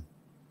comparison.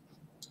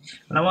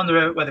 And I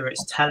wonder whether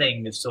it's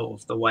telling of sort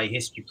of the way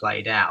history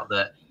played out,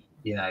 that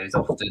it's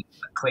often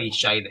a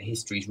cliche that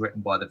history is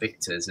written by the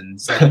victors,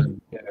 and certainly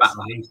yes.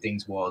 Battle of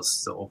Hastings was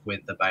sort of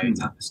with the Bow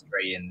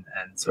Tapestry and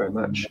sort of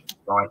much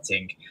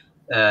writing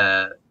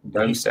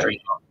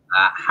history of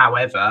that.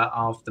 However,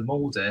 after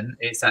Maldon,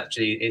 it's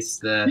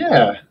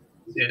the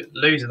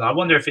losing. I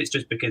wonder if it's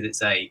just because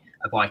it's a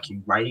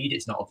Viking raid,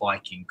 it's not a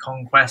Viking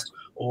conquest,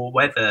 or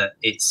whether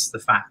it's the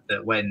fact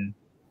that when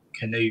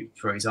Canute,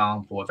 for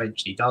example,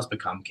 eventually does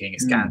become king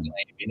of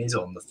Scandinavia and is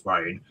on the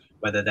throne,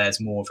 whether there's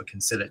more of a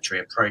conciliatory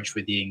approach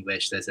with the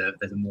English. There's a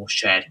more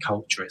shared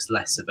culture. It's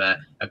less of a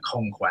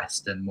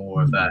conquest and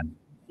more of a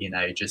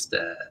just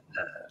a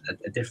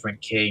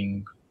different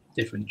king,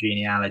 different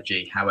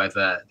genealogy.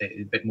 However,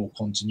 a bit more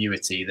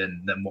continuity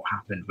than what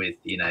happened with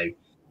a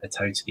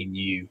totally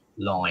new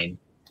line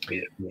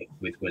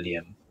with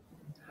William.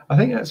 I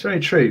think that's very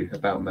true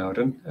about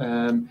Maldon,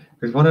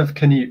 because one of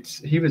Canute's,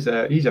 he's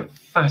a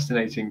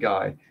fascinating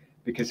guy,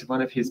 because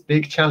one of his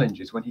big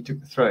challenges when he took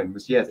the throne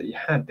was, that he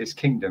had this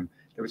kingdom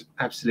that was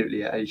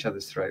absolutely at each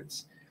other's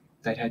throats.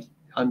 They'd had,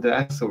 under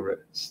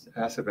Ethelred,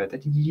 they'd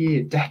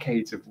had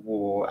decades of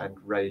war and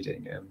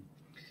raiding.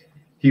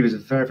 He was a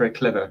very, very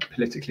clever,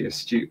 politically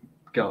astute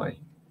guy.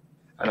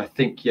 And I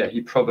think,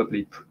 he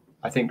probably,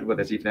 well,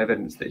 there's even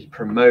evidence that he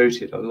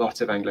promoted a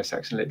lot of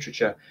Anglo-Saxon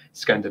literature,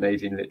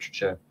 Scandinavian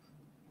literature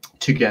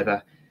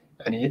together.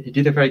 And he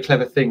did a very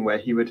clever thing where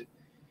he would,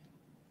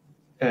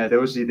 there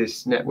was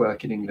this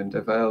network in England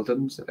of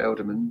earldoms, of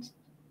ealdormans,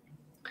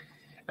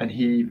 and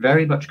he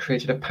very much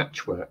created a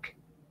patchwork.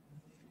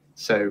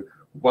 So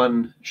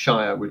one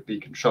shire would be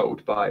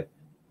controlled by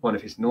one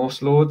of his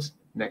Norse lords.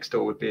 Next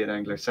door would be an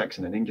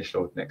Anglo-Saxon, an English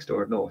lord. Next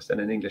door, a Norse, and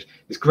an English.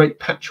 This great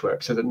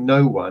patchwork, so that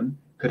no one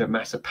could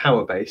amass a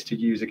power base to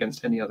use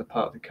against any other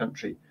part of the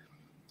country.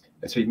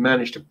 And so he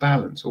managed to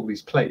balance all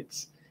these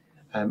plates.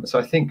 So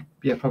I think,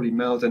 probably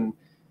Maldon,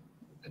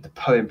 the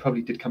poem,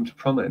 probably did come to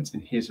prominence in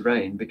his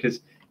reign,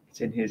 because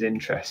it's in his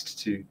interest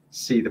to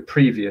see the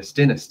previous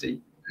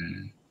dynasty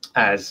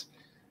as,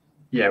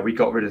 we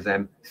got rid of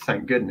them,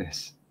 thank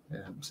goodness.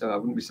 So I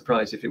wouldn't be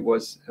surprised if it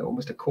was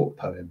almost a court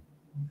poem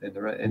in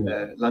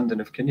the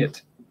London of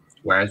Canute.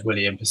 Whereas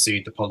William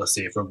pursued the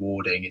policy of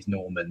rewarding his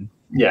Norman.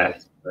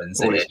 It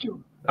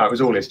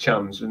was all his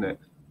chums, wasn't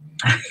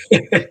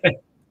it?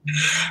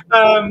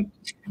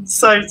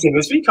 So Tim,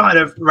 as we kind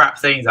of wrap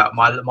things up,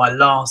 my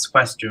last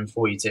question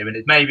for you, Tim, and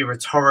it may be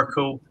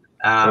rhetorical.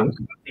 I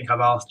think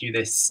I've asked you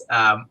this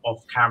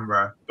off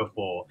camera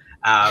before,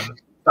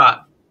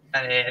 but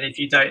if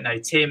you don't know,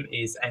 Tim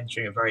is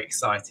entering a very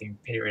exciting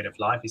period of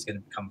life. He's going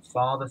to become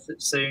father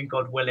soon,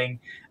 God willing.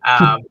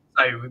 So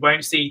we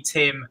won't see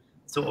Tim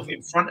sort of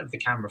in front of the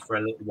camera for a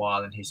little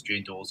while in History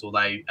Indoors,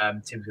 although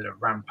Tim's going to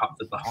ramp up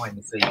the behind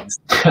the scenes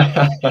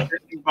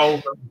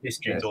involvement with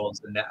History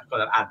Indoors and that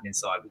kind of admin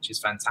side, which is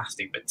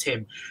fantastic. But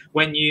Tim,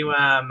 when you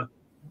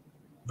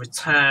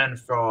return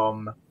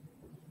from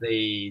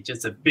the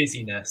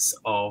busyness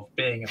of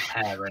being a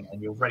parent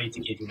and you're ready to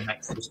give your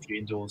next History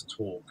Indoors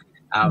talk,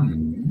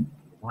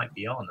 might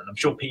be on, and I'm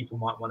sure people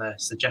might want to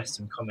suggest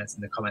some comments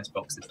in the comments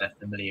box if they're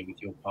familiar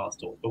with your past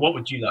talk. But what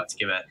would you like to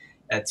give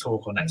a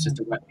talk on next, just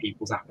to whet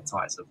people's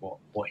appetites of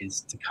what is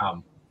to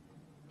come?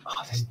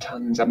 There's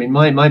tons. I mean,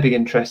 my big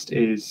interest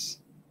is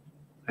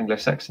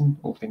Anglo-Saxon,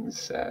 all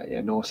things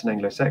Norse and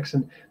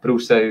Anglo-Saxon, but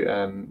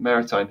also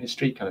maritime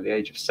history, kind of the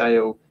age of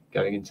sail,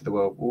 going into the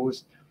world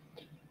wars.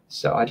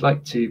 So I'd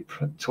like to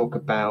talk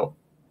about,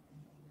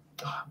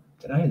 I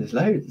don't know, there's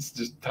loads,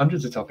 just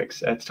hundreds of topics,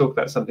 to talk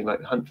about something like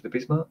the Hunt for the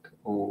Bismarck,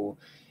 or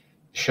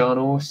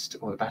Scharnhorst,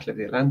 or the Battle of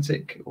the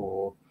Atlantic,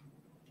 or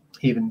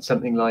even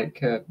something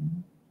like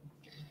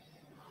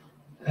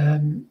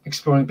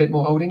exploring a bit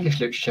more Old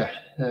English literature,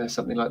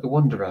 something like The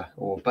Wanderer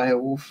or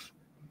Beowulf,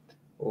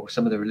 or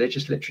some of the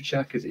religious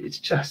literature, because it's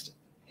just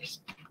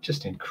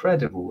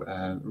incredible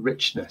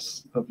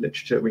richness of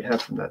literature we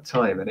have from that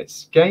time, and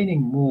it's gaining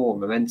more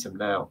momentum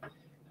now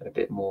and a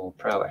bit more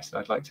prowess, and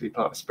I'd like to be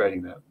part of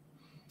spreading that.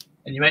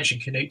 And you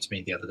mentioned Canute to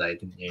me the other day,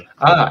 didn't you?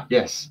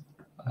 Yes.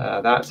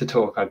 That's a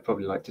talk I'd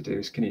probably like to do,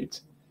 is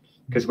Canute.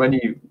 Because when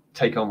you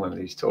take on one of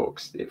these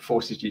talks, it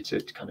forces you to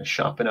kind of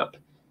sharpen up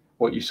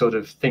what you sort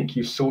of think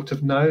you sort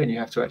of know, and you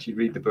have to actually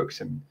read the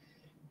books and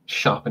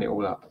sharpen it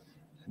all up.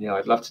 And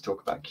I'd love to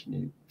talk about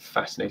Canute.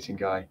 Fascinating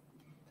guy.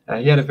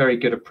 He had a very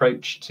good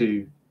approach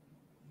to,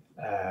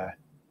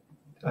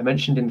 I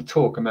mentioned in the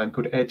talk a man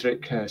called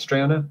Edric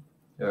Streona,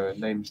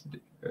 named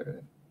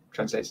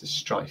translates as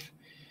strife.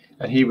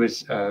 And he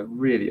was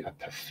really a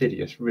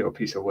perfidious, real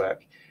piece of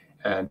work.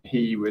 And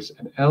he was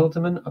an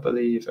ealdorman, I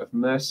believe, of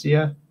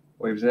Mercia,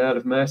 or he was an Earl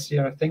of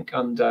Mercia, I think,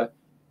 under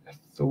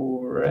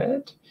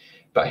Ethelred.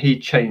 But he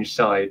changed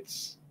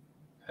sides,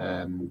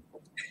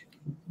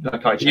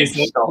 like I changed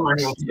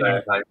stocks.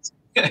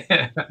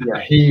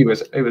 He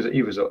was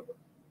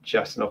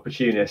just an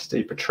opportunist.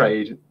 He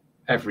betrayed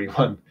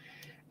everyone,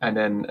 and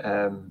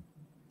then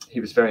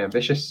he was very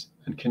ambitious.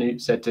 And Canute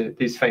said to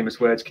these famous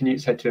words.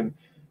 Canute said to him,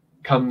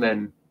 "Come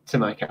then to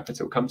my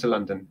capital, come to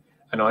London,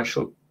 and I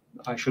shall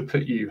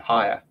put you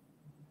higher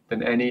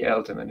than any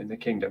ealdorman in the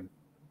kingdom."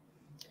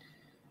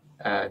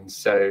 And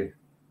so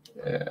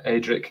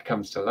Edric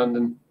comes to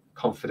London,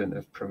 confident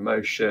of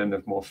promotion,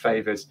 of more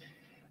favours,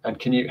 and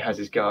Canute has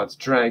his guards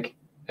drag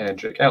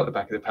Edric out the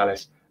back of the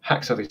palace,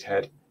 hacks off his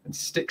head, and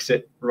sticks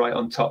it right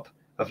on top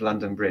of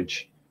London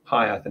Bridge,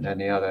 higher than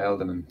any other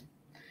ealdorman.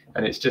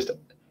 And it's just,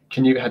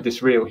 Canute had this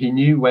he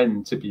knew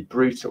when to be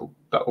brutal,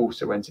 but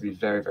also when to be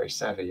very, very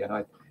savvy.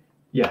 And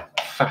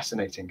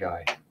fascinating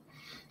guy.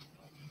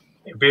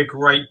 It'd be a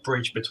great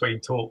bridge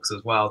between talks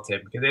as well,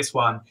 Tim, because this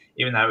one,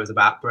 even though it was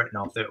about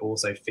Byrhtnoth, it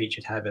also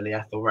featured heavily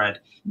Ethelred.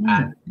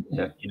 And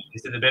this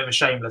is a bit of a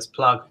shameless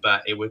plug,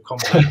 but it would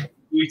complement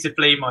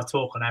beautifully my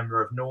talk on Emma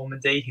of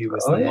Normandy, who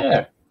was the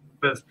wife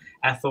of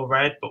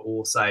Ethelred, but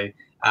also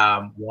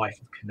wife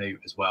of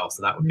Canute as well.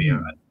 So that would be a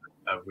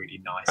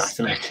really nice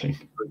bridging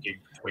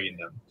between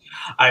them.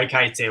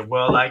 Okay, Tim,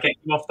 well, get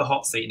you off the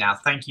hot seat now.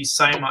 Thank you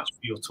so much for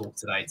your talk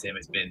today, Tim.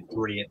 It's been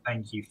brilliant.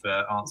 Thank you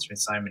for answering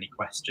so many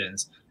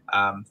questions.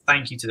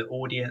 Thank you to the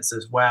audience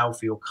as well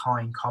for your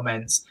kind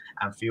comments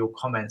and for your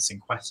comments and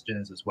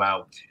questions as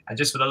well. And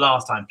just for the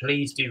last time,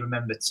 please do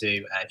remember to,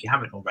 if you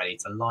haven't already,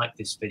 to like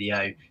this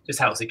video. Just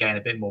helps it gain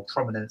a bit more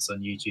prominence on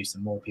YouTube so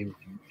more people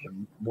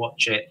can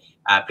watch it.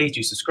 Please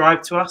do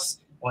subscribe to us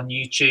on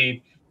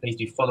YouTube. Please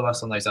do follow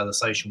us on those other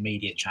social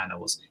media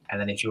channels.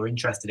 And then if you're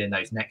interested in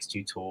those next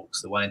two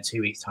talks, the one in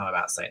 2 weeks' time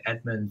about St.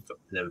 Edmund,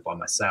 delivered by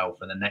myself,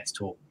 and the next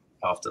talk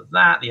after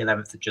that, the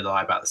 11th of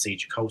July, about the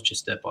Siege of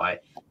Colchester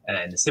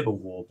in the Civil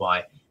War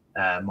by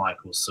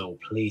Michael Saul,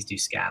 please do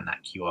scan that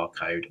QR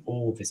code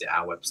or visit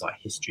our website,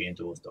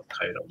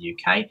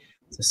 historyindoors.co.uk,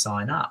 to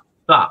sign up.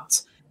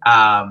 But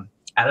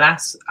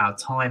alas, our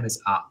time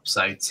is up.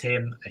 So,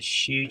 Tim, a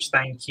huge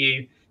thank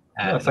you.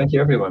 Thank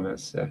you, everyone.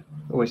 It's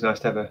always nice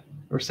to have a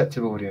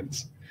receptive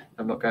audience.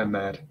 I'm not going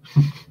mad.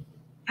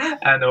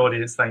 And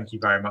audience, thank you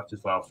very much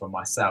as well from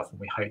myself. And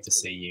we hope to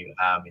see you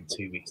in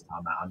 2 weeks'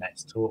 time at our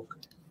next talk.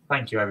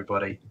 Thank you,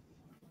 everybody.